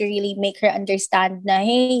was to really make her understand na,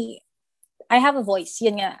 hey, I have a voice.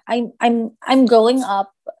 Yun nga, I'm growing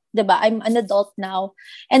up, diba? I'm an adult now.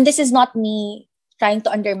 And this is not me trying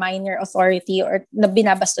to undermine your authority or na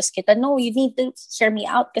binabastos kita. No, you need to hear me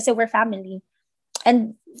out kasi we're family.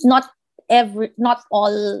 And not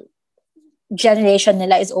all generation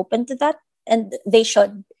nila is open to that. And they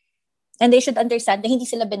should understand na hindi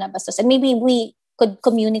sila binabastos. And maybe we could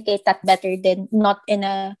communicate that better than not in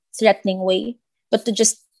a threatening way, but to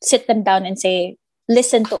just sit them down and say,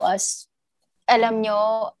 listen to us. Alam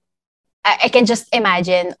nyo, I can just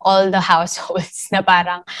imagine all the households na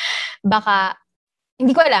parang baka,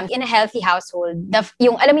 hindi ko alam, in a healthy household,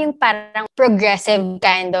 yung parang progressive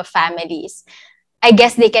kind of families, I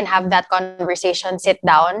guess they can have that conversation, sit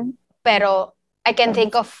down, pero I can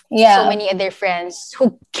think of so many other friends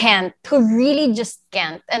who really just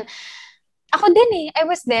can't. And ako din I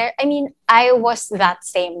was there. I mean, I was that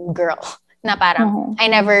same girl na parang I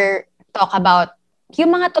never talk about yung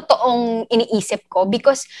mga totoong iniisip ko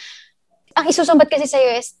because ang isusumbat kasi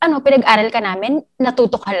sa'yo is, pinag-aral ka namin,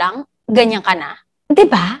 natuto ka lang, ganyan ka na.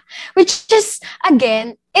 Diba? Which just,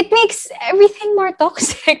 again, it makes everything more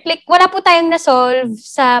toxic. Like, wala po tayong na-solve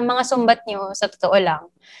sa mga sumbat nyo, sa totoo lang.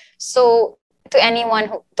 So, to anyone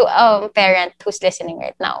to a parent who's listening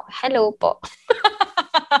right now, hello po.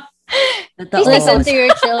 Please listen to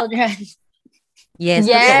your children. Yes,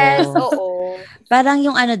 oo. Parang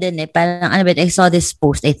yung I saw this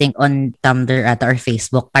post, I think, on Tumblr or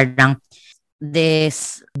Facebook. Parang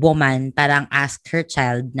this woman parang asked her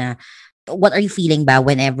child na, what are you feeling ba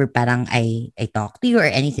whenever parang I talk to you or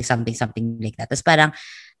anything, something like that. Tapos parang,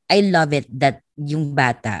 I love it that yung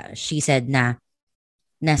bata, she said na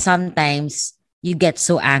sometimes you get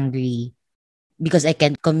so angry because I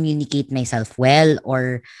can't communicate myself well,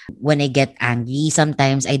 or when I get angry,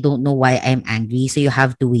 sometimes I don't know why I'm angry. So you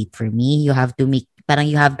have to wait for me. You have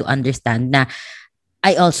to understand na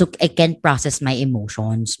I can't process my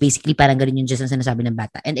emotions. Basically, parang ganun yung just ang sinasabi ng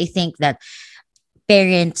bata. And I think that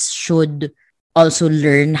parents should also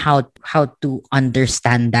learn how to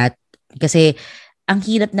understand that. Kasi ang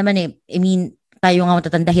hirap naman I mean, tayo nga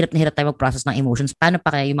matatanda, hirap na hirap tayo mag-process ng emotions. Paano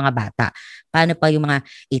pa kaya yung mga bata? Paano pa yung mga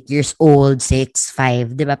 8 years old, 6,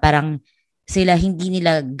 5, di ba? Parang sila, hindi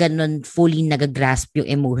nila ganun fully nagagrasp yung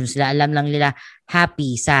emotions nila. Alam lang nila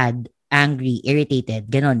happy, sad, angry, irritated,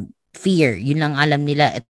 ganun. Fear, yun lang alam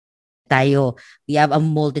nila. At tayo, we have a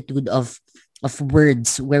multitude of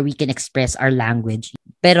words where we can express our language.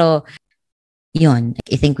 Pero, yun,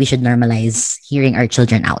 I think we should normalize hearing our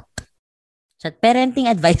children out. So, parenting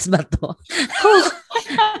advice ba to?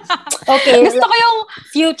 Okay. Gusto ko yung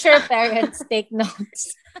future parents take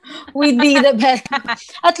notes. We'd be the best.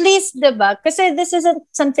 At least, diba? Kasi this isn't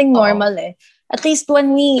something normal . at least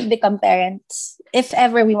when we become parents, if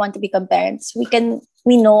ever we want to become parents,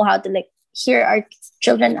 we know how to like hear our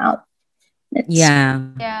children out. Yeah.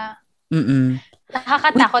 Mm-mm.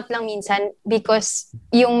 Nakakatakot lang minsan because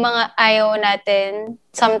yung mga ayaw natin,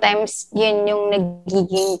 sometimes yun yung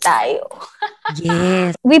nagiging tayo.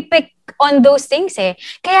 Yes. We pick on those things eh.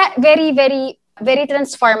 Kaya very, very, very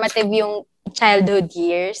transformative yung childhood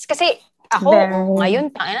years. Kasi ako,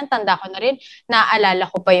 ngayon, tanda ko na rin,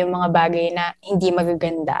 naaalala ko pa yung mga bagay na hindi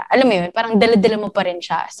magaganda. Alam mo yun, parang dala-dala mo pa rin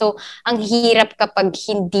siya. So, ang hirap kapag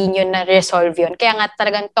hindi nyo na-resolve yun. Kaya nga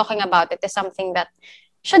talagang talking about it is something that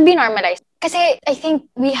should be normalized. Kasi I think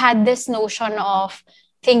we had this notion of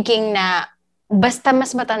thinking na basta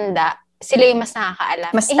mas matanda, sila yung mas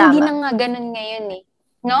nakakaalam. Mas hindi na nga ganun ngayon eh.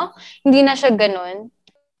 No? Hindi na siya ganun.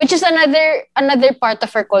 Which is another part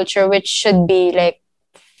of our culture which should be like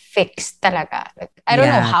fixed talaga. Like, I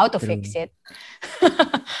don't know how to fix it.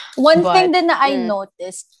 One thing din na I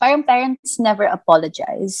noticed, parang parents never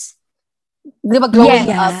apologize. Di ba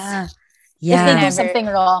growing up? If they do something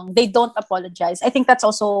wrong, they don't apologize. I think that's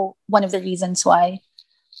also one of the reasons why.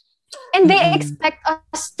 And they expect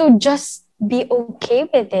us to just be okay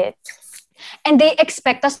with it. And they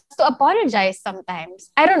expect us to apologize sometimes.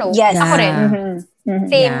 I don't know. Yes. Ako rin.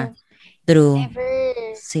 Same. Yeah. True. Never.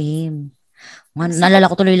 Same. Naalala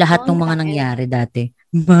ko tuloy lahat ng mga nangyari dati.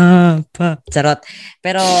 Mapa. Charot.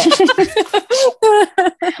 Pero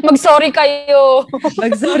mag-sorry kayo.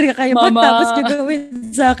 Mag-sorry kayo. Mama. Tapos gagawin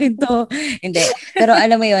sa akin to. Hindi. Pero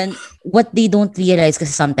alam mo yun, what they don't realize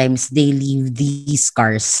kasi sometimes they leave these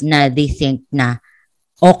scars na they think na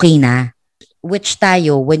okay na. Which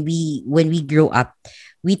tayo, when we grow up,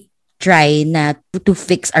 we try na to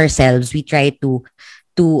fix ourselves. We try to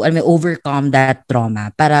overcome that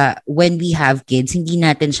trauma para when we have kids, hindi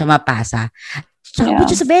natin siya mapasa.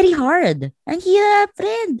 Which is very hard. Ang hirap,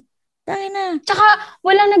 friend. Tayo na. Tsaka,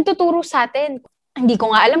 walang nagtuturo sa atin. Hindi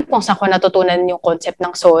ko nga alam kung saan ko natutunan yung concept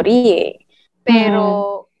ng sorry eh.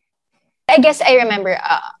 Pero, I guess I remember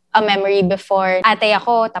a memory before. Ate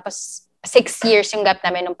ako, tapos 6 years yung gap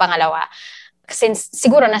namin nung pangalawa. Since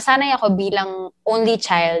siguro nasanay ako bilang only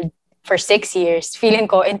child for 6 years, feeling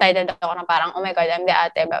ko entitled ako na parang, oh my God, I'm the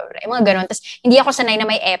ate, blah, blah, yung mga ganun. Tapos, hindi ako sanay na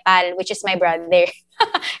may epal, which is my brother.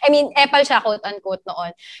 I mean, epal siya, quote-unquote, noon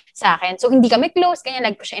sa akin. So, hindi kami close, kanya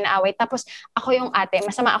like ko siya inaaway. Tapos, ako yung ate,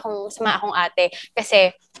 masama akong ate. Kasi,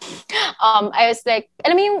 I was like,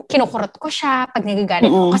 alam mo yung kinukurot ko siya pag nagagalit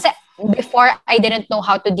ko. Kasi, before, I didn't know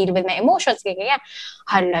how to deal with my emotions. Kaya,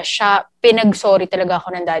 hala siya, pinag-sorry talaga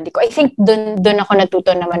ako ng daddy ko. I think dun ako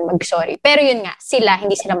natuto naman mag-sorry. Pero yun nga,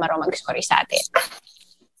 hindi sila marunong mag-sorry sa atin.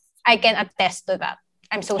 I can attest to that.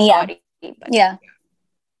 I'm so sorry. But... Yeah.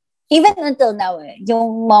 Even until now,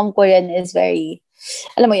 yung mom ko rin is very,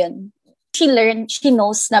 alam mo yun, she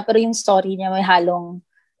knows na, pero yung story niya may halong,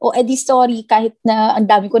 edi sorry, kahit na ang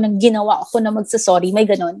dami ko nang ginawa ako na magsasorry, may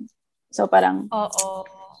ganun. So parang,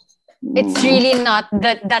 it's really not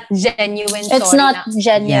that genuine sorry. It's not na,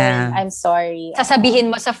 genuine. I'm sorry. Sasabihin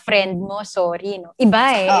mo sa friend mo, sorry, no?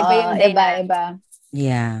 Iba eh. Iba yung iba.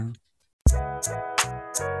 Yeah.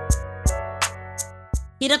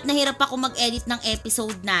 Hirap na hirap ako mag-edit ng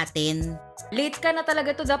episode natin. Late ka na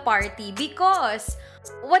talaga to the party because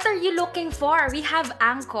what are you looking for? We have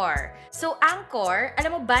Anchor. So Anchor,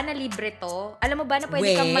 alam mo ba na libre to? Alam mo ba na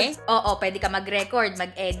pwede kang pwede ka mag-record,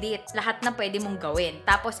 mag-edit, lahat na pwede mong gawin.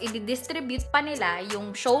 Tapos i-distribute pa nila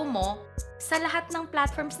yung show mo sa lahat ng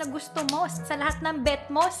platforms na gusto mo, sa lahat ng bet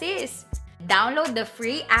mo, sis. Download the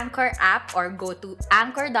free Anchor app or go to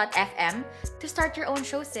anchor.fm to start your own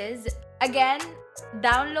show, sis. Again,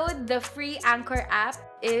 download the free Anchor app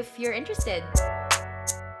if you're interested.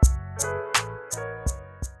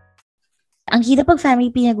 Ang hirap pag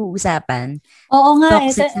family pinag-uusapan. Oo nga.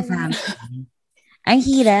 Toxic sa family. Ang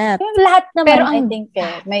hirap. Lahat naman, pero I think,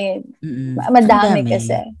 may madami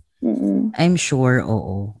kasi. I'm sure,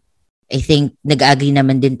 oo. I think, nag-agree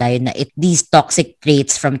naman din tayo na these toxic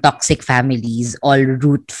traits from toxic families all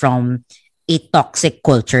root from a toxic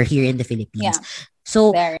culture here in the Philippines. Yeah.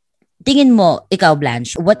 So, tingin mo, ikaw,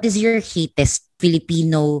 Blanche, what is your hatest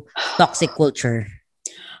Filipino toxic culture?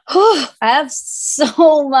 I have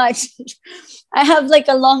so much. I have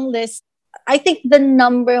like a long list. I think the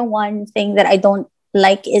number one thing that I don't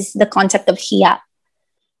like is the concept of hiya.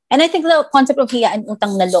 And I think the concept of hiya and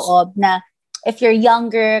utang na loob na if you're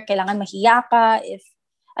younger, kailangan mahiya ka.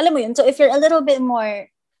 Alam mo yun, so if you're a little bit more,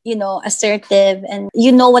 assertive and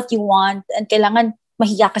you know what you want and kailangan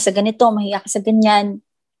mahiya ka sa ganito, mahiya ka sa ganyan,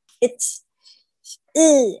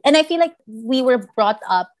 and I feel like we were brought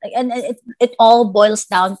up and it all boils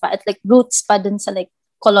down pa at like roots pa dun sa like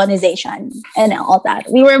colonization and all that.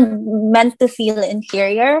 We were meant to feel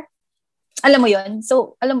inferior. Alam mo yun?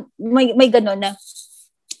 So, may ganun na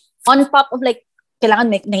on top of like,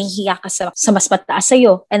 kailangan may nahihiya ka sa mas mataas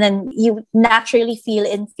sa'yo. And then you naturally feel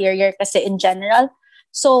inferior kasi in general.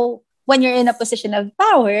 So, when you're in a position of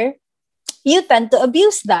power, you tend to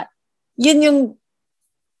abuse that. Yun yung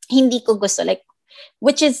hindi ko gusto. Like,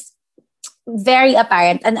 which is very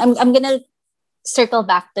apparent. And I'm gonna circle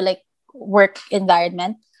back to like work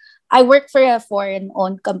environment. I work for a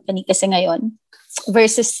foreign-owned company kasi ngayon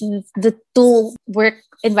versus the two work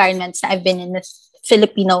environments na I've been in,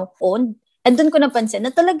 Filipino-owned. And dun ko napansin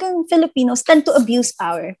na talagang Filipinos tend to abuse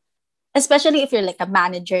power. Especially if you're like a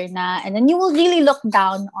manager na, and then you will really look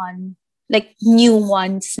down on like new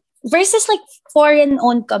ones. Versus like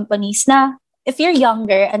foreign-owned companies na if you're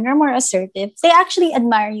younger and you're more assertive, they actually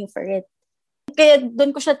admire you for it. Kaya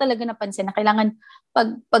dun ko siya talaga napansin na kailangan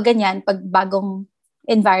pag ganyan, pag bagong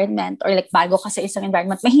environment or like bago ka sa isang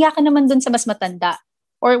environment, mahiya ka naman dun sa mas matanda.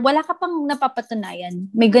 Or wala ka pang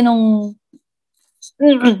napapatunayan. May ganong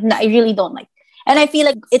na I really don't like. And I feel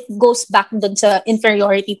like it goes back dun sa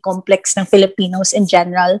inferiority complex ng Filipinos in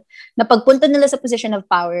general na pagpunta nila sa position of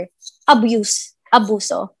power,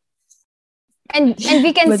 abuso. And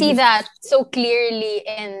we can see that so clearly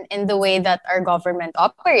in the way that our government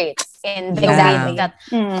operates, in the way that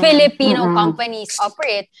Filipino companies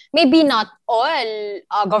operate. Maybe not all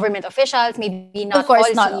government officials, maybe not all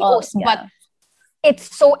CEOs, but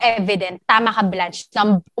it's so evident. Tama ka, Blanche.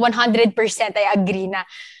 100% I agree na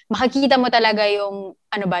makikita mo talaga yung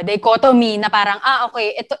dichotomy na parang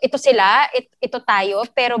okay, ito sila, ito tayo,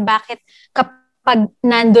 pero bakit kapag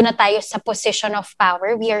nando na tayo sa position of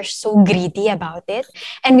power, we are so greedy about it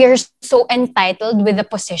and we are so entitled with the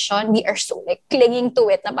position. We are so like clinging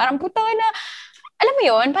to it na parang puta na, alam mo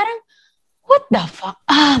yun, parang what the fuck?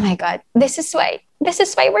 Oh my God. This is why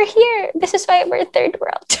we're here. This is why we're third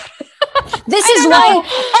world. This is why,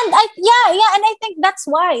 and I think that's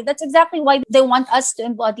exactly why they want us to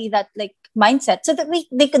embody that like mindset so that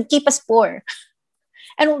they could keep us poor,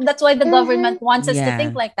 and that's why the government wants us to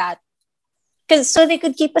think like that, because so they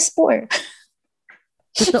could keep us poor.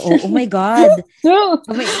 Totoo. Oh my God.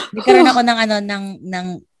 Nagkaroon ako ng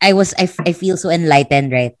I feel so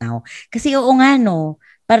enlightened right now. Kasi oo nga no,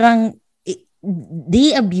 parang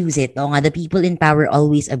they abuse it. Oo nga, the people in power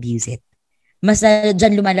always abuse it. Mas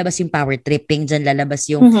dyan lumalabas yung power tripping, dyan lalabas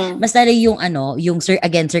yung, mas lalo yung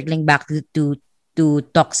circling back to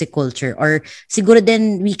toxic culture. Or siguro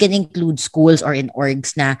din we can include schools or in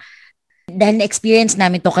orgs na dahil na-experience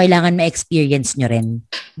namin to, kailangan ma-experience nyo rin.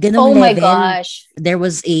 Ganong level. My gosh. There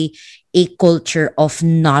was a culture of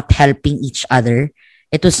not helping each other.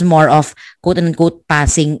 It was more of, quote-unquote,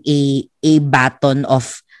 passing a baton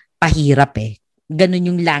of pahirap Ganun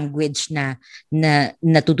yung language na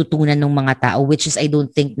natututunan ng mga tao, which is I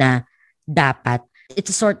don't think na dapat.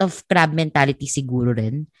 It's a sort of crab mentality siguro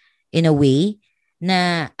rin, in a way,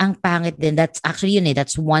 na ang pangit din. That's actually yun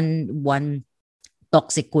that's one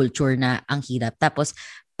toxic culture na ang hirap. Tapos,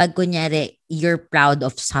 pag kunyari, you're proud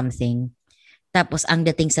of something, tapos ang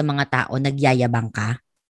dating sa mga tao, nagyayabang ka.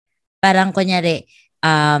 Parang kunyari,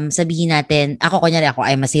 sabihin natin, ako,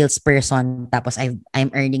 I'm a salesperson, tapos I'm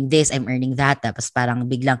earning this, I'm earning that, tapos parang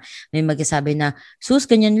biglang may magsasabi na, sus,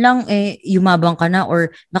 ganyan lang, yumabang ka na, or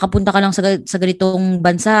nakapunta ka lang sa ganitong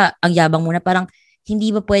bansa, ang yabang mo na, parang hindi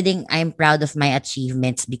ba pwedeng I'm proud of my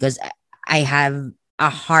achievements because I have a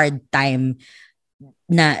hard time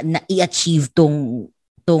na i-achieve tong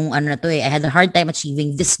I had a hard time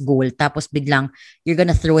achieving this goal, tapos biglang you're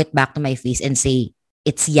gonna throw it back to my face and say,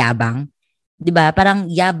 it's yabang. Diba? Parang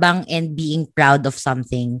yabang and being proud of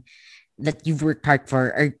something that you've worked hard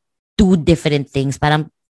for are two different things.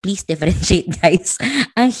 Parang please differentiate, guys.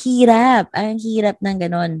 Ang hirap ng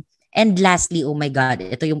ganon. And lastly, oh my God,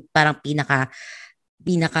 ito yung parang pinaka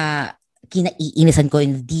kinaiinisan ko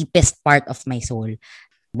in the deepest part of my soul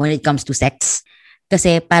when it comes to sex.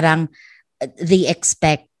 Kasi parang they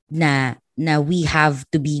expect na we have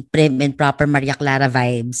to be prim and proper Maria Clara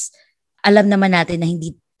vibes. Alam naman natin na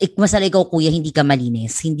hindi masala ikaw, kuya, hindi ka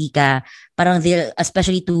malinis. Hindi ka, parang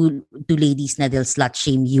especially to ladies na they'll slut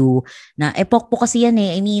shame you na, pokpok kasi yan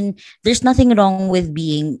I mean, there's nothing wrong with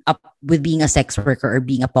being a sex worker or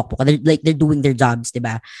being a pokpok. They're doing their jobs,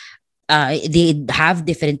 diba? They have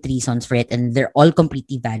different reasons for it and they're all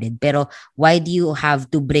completely valid. Pero why do you have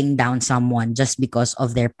to bring down someone just because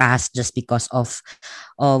of their past, just because of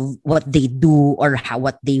what they do or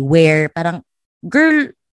what they wear? Parang, girl,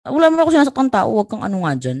 wala mo ako sinasaktan tao, huwag kang ano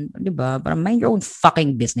nga dyan, di ba? Parang mind your own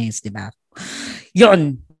fucking business, di ba?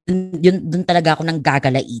 Yun, dun talaga ako nang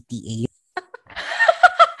gagala ETA.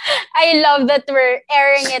 I love that we're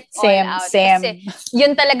airing it all out. Kasi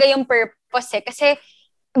yun talaga yung purpose eh. Kasi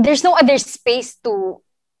there's no other space to,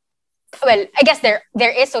 well, I guess there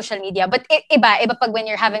is social media, but iba pag when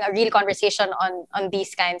you're having a real conversation on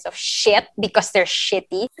these kinds of shit because they're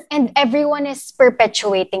shitty and everyone is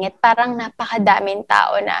perpetuating it. Parang napakadaming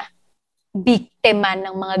tao na biktima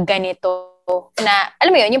ng mga ganito na,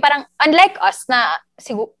 alam mo yun, yung parang unlike us na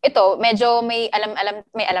siguro ito medyo may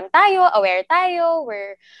alam tayo, aware tayo,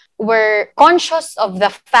 we're conscious of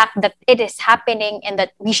the fact that it is happening and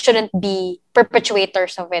that we shouldn't be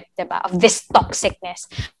perpetuators of it, diba? Of this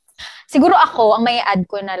toxicness. Siguro ako, ang may add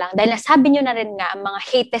ko na lang, dahil nasabi nyo na rin nga, ang mga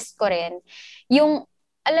haters ko rin, yung,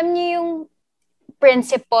 alam nyo yung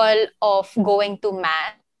principle of going to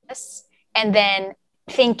mass and then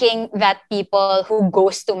thinking that people who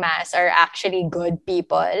goes to mass are actually good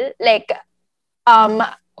people. Like,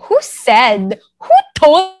 who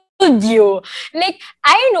told you? Like,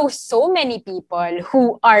 I know so many people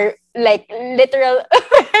who are like literal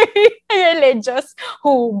religious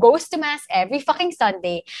who goes to mass every fucking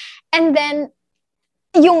Sunday. And then,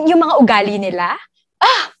 yung mga ugali nila,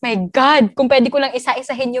 my God, kung pwede ko lang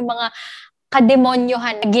isa-isahin yung mga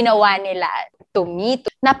kademonyohan na ginawa nila to me,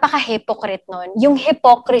 napaka-hypocrite nun. Yung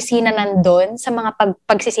hypocrisy na nandun sa mga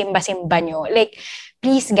pagsisimba-simba nyo. Like,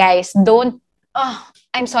 please guys, don't,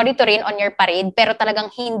 I'm sorry to rain on your parade, pero talagang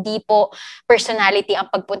hindi po personality ang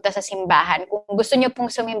pagpunta sa simbahan. Kung gusto nyo pong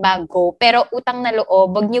sumimba, go. Pero utang na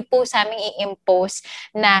loob, wag nyo po sa aming i-impose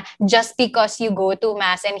na just because you go to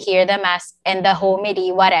mass and hear the mass and the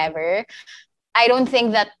homily, whatever, I don't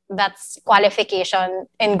think that that's qualification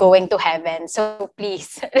in going to heaven. So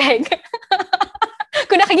please, like,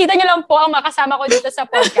 kung nakikita nyo lang po ang makasama ko dito sa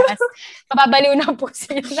podcast, mababaliw na po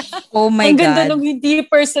sila. Oh my God. Ang ganda nung hindi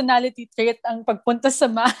personality trait ang pagpunta sa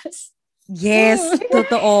mass. Yes,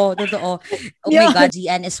 totoo. Oh my God,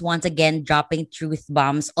 Gian is once again dropping truth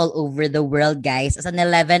bombs all over the world, guys. As an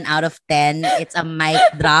 11 out of 10, it's a mic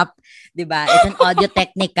drop, diba? It's an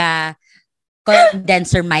Audio-Technica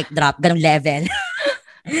condenser mic drop, ganung level.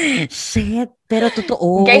 Shit, pero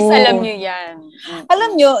totoo. Guys, alam nyo yan.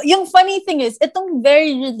 Alam nyo, yung funny thing is, itong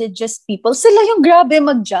very religious people, sila yung grabe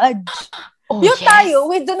mag-judge. Oh, yung yes. tayo,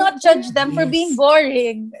 we do not judge them for being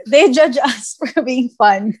boring. They judge us for being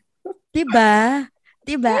fun. Diba?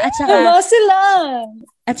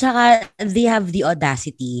 At saka, they have the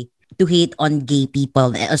audacity to hate on gay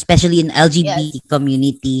people, especially in LGBT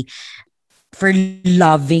community, for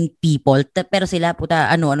loving people. Pero sila,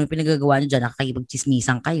 puta, ano pinagagawa nyo dyan?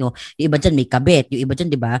 Nakakipag-chismisan kayo. Yung iba dyan may kabit. Yung iba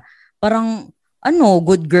dyan, di ba? Parang,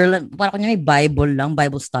 good girl. Parang kanya may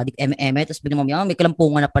Bible study, tapos biglang mamaya, may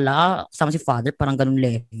kalampungan na pala. Kasama si father, parang ganun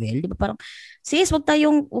level. Di ba? Parang, sis, wag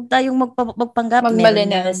tayong magpanggap.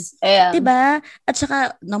 Magmalinis. Di ba? At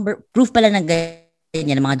saka, proof pala ng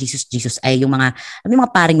ganyan, ng mga Jesus ay yung mga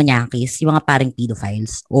paring manyakis, yung mga paring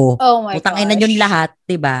pedophiles. Oh my putang ina yun lahat,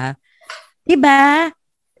 di ba? Diba?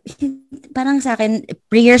 Parang sa akin,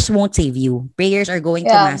 prayers won't save you. Prayers are going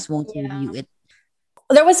to mass won't save you.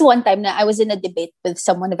 There was one time na I was in a debate with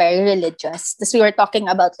someone very religious. So we were talking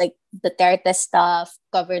about like Duterte stuff,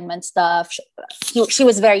 government stuff. She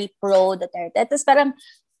was very pro Duterte. Tapos parang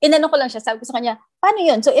inano ko lang siya, sabi ko sa kanya, paano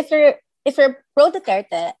yun? So if you're pro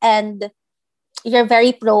Duterte and you're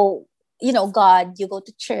very pro, God, you go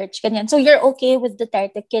to church, ganyan. So you're okay with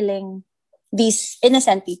Duterte killing these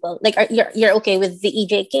innocent people, like you're okay with the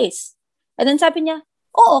EJ case. And then sabi niya,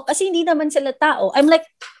 oo, kasi hindi naman sila tao. I'm like,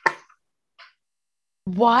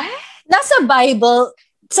 what? Nasa Bible.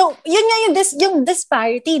 So, yun nga yung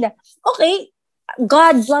disparity na, okay,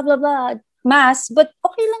 God, blah, blah, blah, mass, but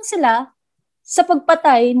okay lang sila sa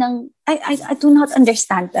pagpatay ng, I do not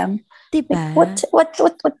understand them. Diba? Like,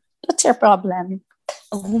 what's your problem?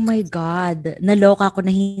 Oh my God. Naloka ako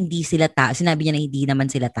na hindi sila tao. Sinabi niya na hindi naman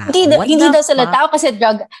sila tao. Hindi daw sila tao kasi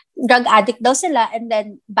drug addict daw sila and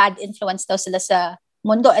then bad influence daw sila sa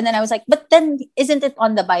mundo. And then I was like, but then isn't it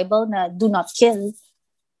on the Bible na do not kill?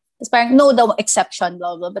 It's parang no daw exception,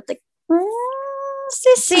 blah, blah. But like,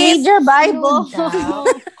 sis, read your Bible.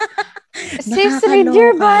 Sis, read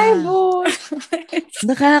your Bible.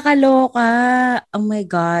 Nakakaloka. Oh my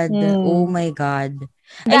God. Oh my God.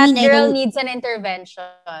 That girl needs an intervention.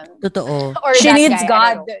 Totoo. Or She needs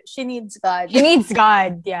guy, God. She needs God. She needs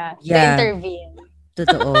God, to intervene.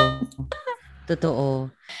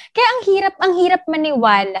 Totoo. Kaya ang hirap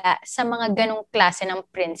maniwala sa mga ganong klase ng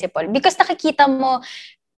principle. Because nakikita mo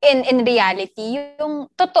in reality,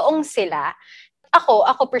 yung totoong sila.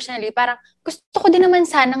 Ako personally, parang gusto ko din naman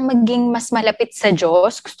sanang maging mas malapit sa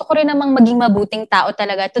Diyos. Gusto ko rin namang maging mabuting tao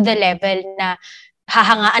talaga to the level na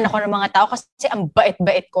hahangaan ako ng mga tao kasi ang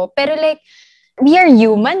bait-bait ko. Pero like, we are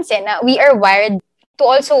humans na we are wired to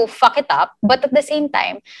also fuck it up, but at the same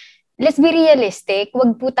time, let's be realistic,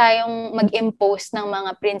 wag po tayong mag-impose ng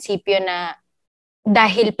mga prinsipyo na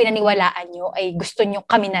dahil pinaniwalaan nyo ay gusto nyo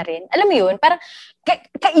kami na rin. Alam mo yun? Parang,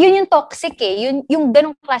 yun yung toxic Yun, yung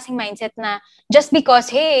ganong klaseng mindset na just because,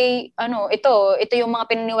 hey, ito yung mga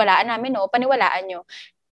pinaniwalaan namin, paniwalaan nyo.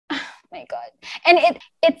 My God. And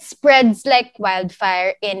it spreads like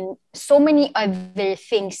wildfire in so many other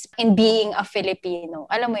things in being a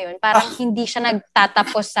Filipino. Alam mo yun? Parang hindi siya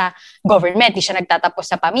nagtatapos sa government, hindi siya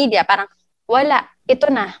nagtatapos sa pamilya. Parang, wala.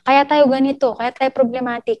 Ito na. Kaya tayo ganito. Kaya tayo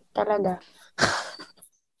problematic talaga.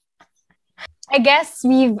 I guess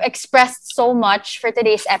we've expressed so much for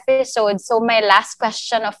today's episode. So my last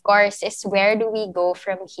question, of course, is where do we go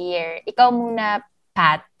from here? Ikaw muna,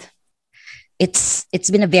 Pat. It's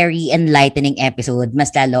been a very enlightening episode.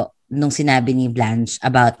 Mas lalo nung sinabi ni Blanche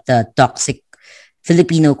about the toxic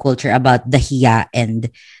Filipino culture, about the hiya and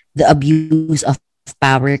the abuse of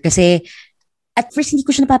power. Kasi at first hindi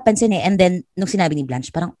ko siya napapansin And then nung sinabi ni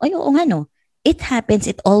Blanche, parang, oo nga no. It happens.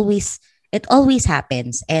 It always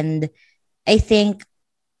happens. And I think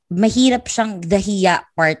mahirap siyang, the hiya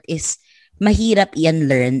part is mahirap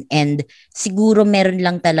i-unlearn. And siguro meron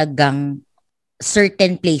lang talagang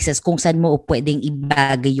certain places kung saan mo pwedeng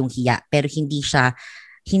ibagay yung hiya, pero hindi siya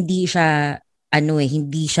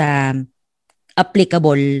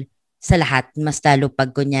applicable sa lahat. Mas lalo pag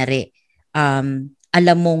kunyari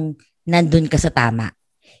alam mong nandun ka sa tama.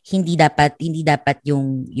 Hindi dapat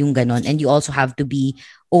yung ganon. And you also have to be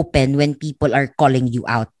open when people are calling you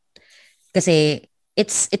out. Kasi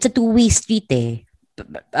it's a two-way street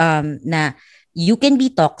na you can be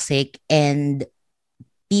toxic and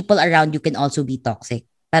people around you can also be toxic.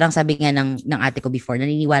 Parang sabi nga ng ate ko before,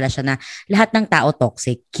 naniniwala siya na lahat ng tao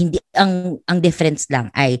toxic. Hindi, ang difference lang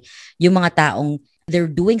ay yung mga taong they're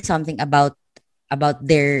doing something about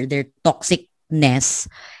their toxicness,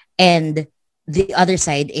 and the other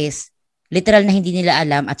side is literal na hindi nila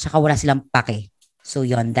alam at saka wala silang pake. So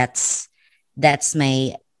yon, that's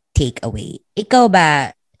my takeaway. Ikaw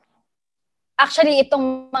ba? Actually,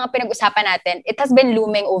 itong mga pinag-usapan natin, it has been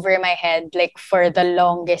looming over my head like for the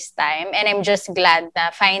longest time. And I'm just glad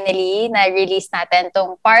na finally na-release natin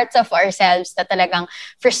tong parts of ourselves na talagang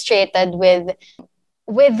frustrated with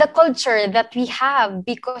the culture that we have,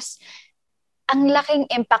 because ang laking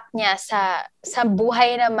impact niya sa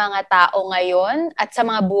buhay ng mga tao ngayon at sa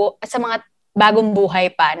mga bagong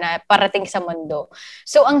buhay pa na parating sa mundo.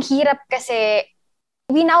 So ang hirap kasi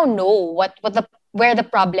we now know where the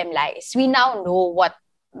problem lies. We now know what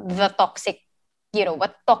the toxic,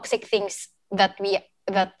 what toxic things that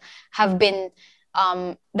have been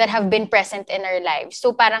present in our lives.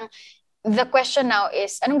 So parang the question now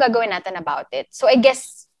is, anong gagawin natin about it? So I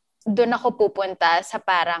guess doon ako pupunta sa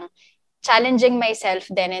parang challenging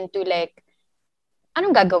myself then into like,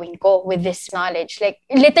 anong gagawin ko with this knowledge? Like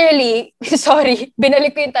literally, sorry,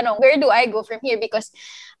 binalik ko yung tanong, where do I go from here? Because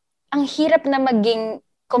ang hirap na maging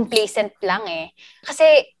complacent lang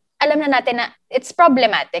Kasi alam na natin na it's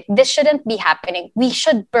problematic. This shouldn't be happening. We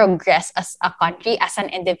should progress as a country, as an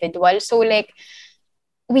individual. So like,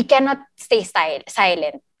 we cannot stay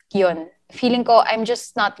silent. Yun. Feeling ko, I'm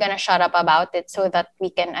just not gonna shut up about it so that we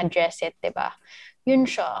can address it, diba? Yun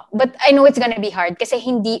siya. But I know it's gonna be hard kasi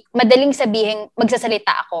hindi, madaling sabihin,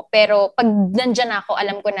 magsasalita ako. Pero pag nandyan ako,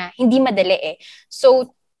 alam ko na, hindi madali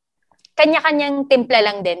So, kanya-kanyang timpla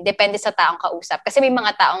lang din, depende sa taong kausap. Kasi may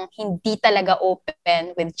mga taong hindi talaga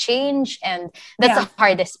open with change, and that's the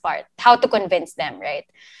hardest part. How to convince them, right?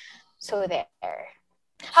 So there.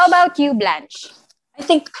 How about you, Blanche? I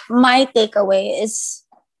think my takeaway is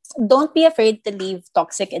don't be afraid to leave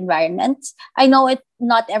toxic environments. I know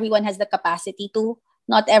not everyone has the capacity to,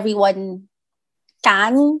 not everyone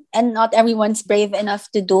can, and not everyone's brave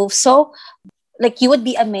enough to do so. Like, you would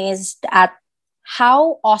be amazed at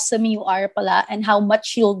how awesome you are pala and how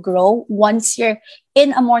much you'll grow once you're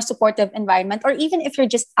in a more supportive environment, or even if you're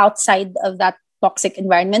just outside of that toxic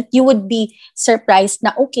environment, you would be surprised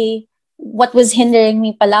na, okay, what was hindering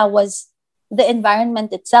me pala was the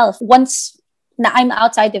environment itself. Once na I'm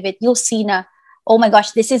outside of it, you'll see na, oh my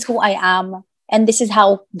gosh, this is who I am and this is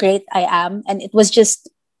how great I am. And it was just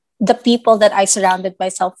the people that I surrounded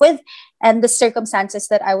myself with and the circumstances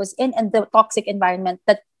that I was in and the toxic environment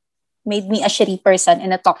that made me a shitty person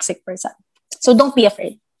and a toxic person. So don't be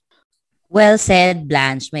afraid. Well said,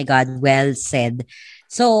 Blanche. My God, well said.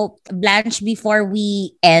 So, Blanche, before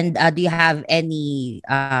we end, do you have any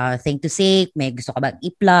thing to say? May gusto ka bang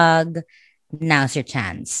i-plug? Now's your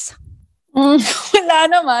chance. Wala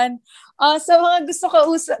naman. Sa mga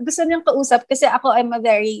gusto niyang kausap, kasi ako, I'm a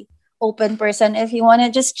very open person. If you want to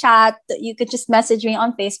just chat, you could just message me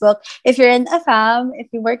on Facebook. If you're in a fam, if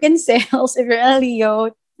you work in sales, if you're a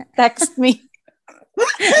Leo, text me.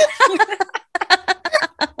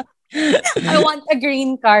 I want a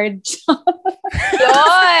green card.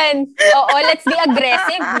 Yun. Oo, let's be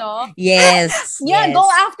aggressive, no? Yes. Yeah, yes. go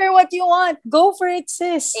after what you want. Go for it,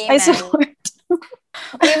 sis. Amen. I support.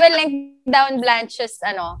 We will link down Blanche's,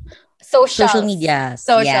 social media.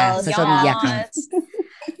 Socials. Yeah, social media Yes. accounts.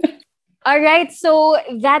 All right, so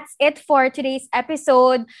that's it for today's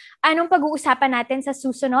episode. Anong pag-uusapan natin sa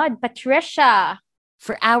susunod, Patricia?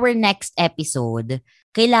 For our next episode,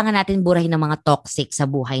 kailangan natin burahin ng mga toxic sa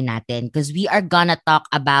buhay natin because we are gonna talk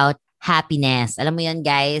about happiness. Alam mo yun,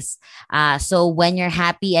 guys? So when you're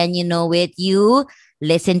happy and you know it, you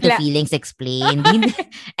listen to Feelings Explained.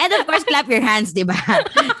 And of course, clap your hands, di ba?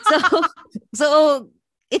 So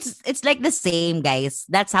it's like the same, guys.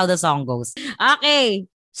 That's how the song goes. Okay.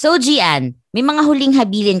 So, Gian, may mga huling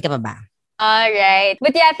habilin ka pa ba? All right.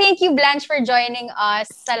 But yeah, thank you, Blanche, for joining us.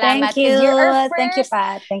 Salamat. Thank you. 'Cause you're our Thank you, first-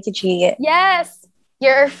 Pat. Thank you, Gia. Yes.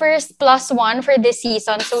 You're our first +1 for this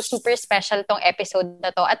season. So, super special tong episode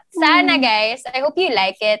na to. At sana, guys, I hope you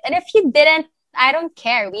like it. And if you didn't, I don't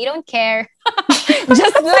care. We don't care.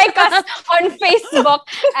 Just like us on Facebook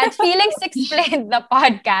at Feelings Explained, the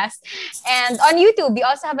podcast. And on YouTube, we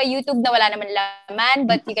also have a YouTube na wala naman laman,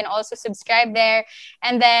 but you can also subscribe there.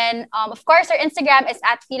 And then, of course, our Instagram is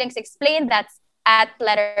at Feelings Explained. That's at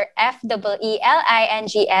letter FEELINGS,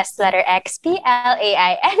 letter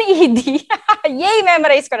XPLAINED. Yay,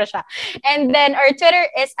 memorize ko na siya. And then our Twitter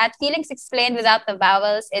is at Feelings Explained without the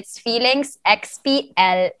vowels. It's Feelings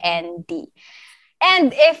XPLND.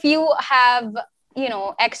 And if you have,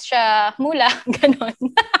 extra mula, ganon,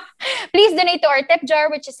 please donate to our tip jar,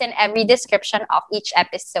 which is in every description of each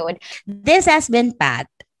episode. This has been Pat.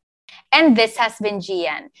 And this has been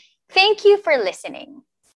Gian. Thank you for listening.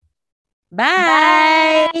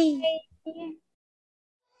 Bye!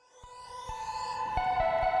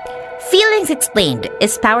 Feelings Explained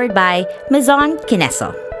is powered by Maison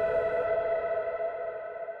Kineso.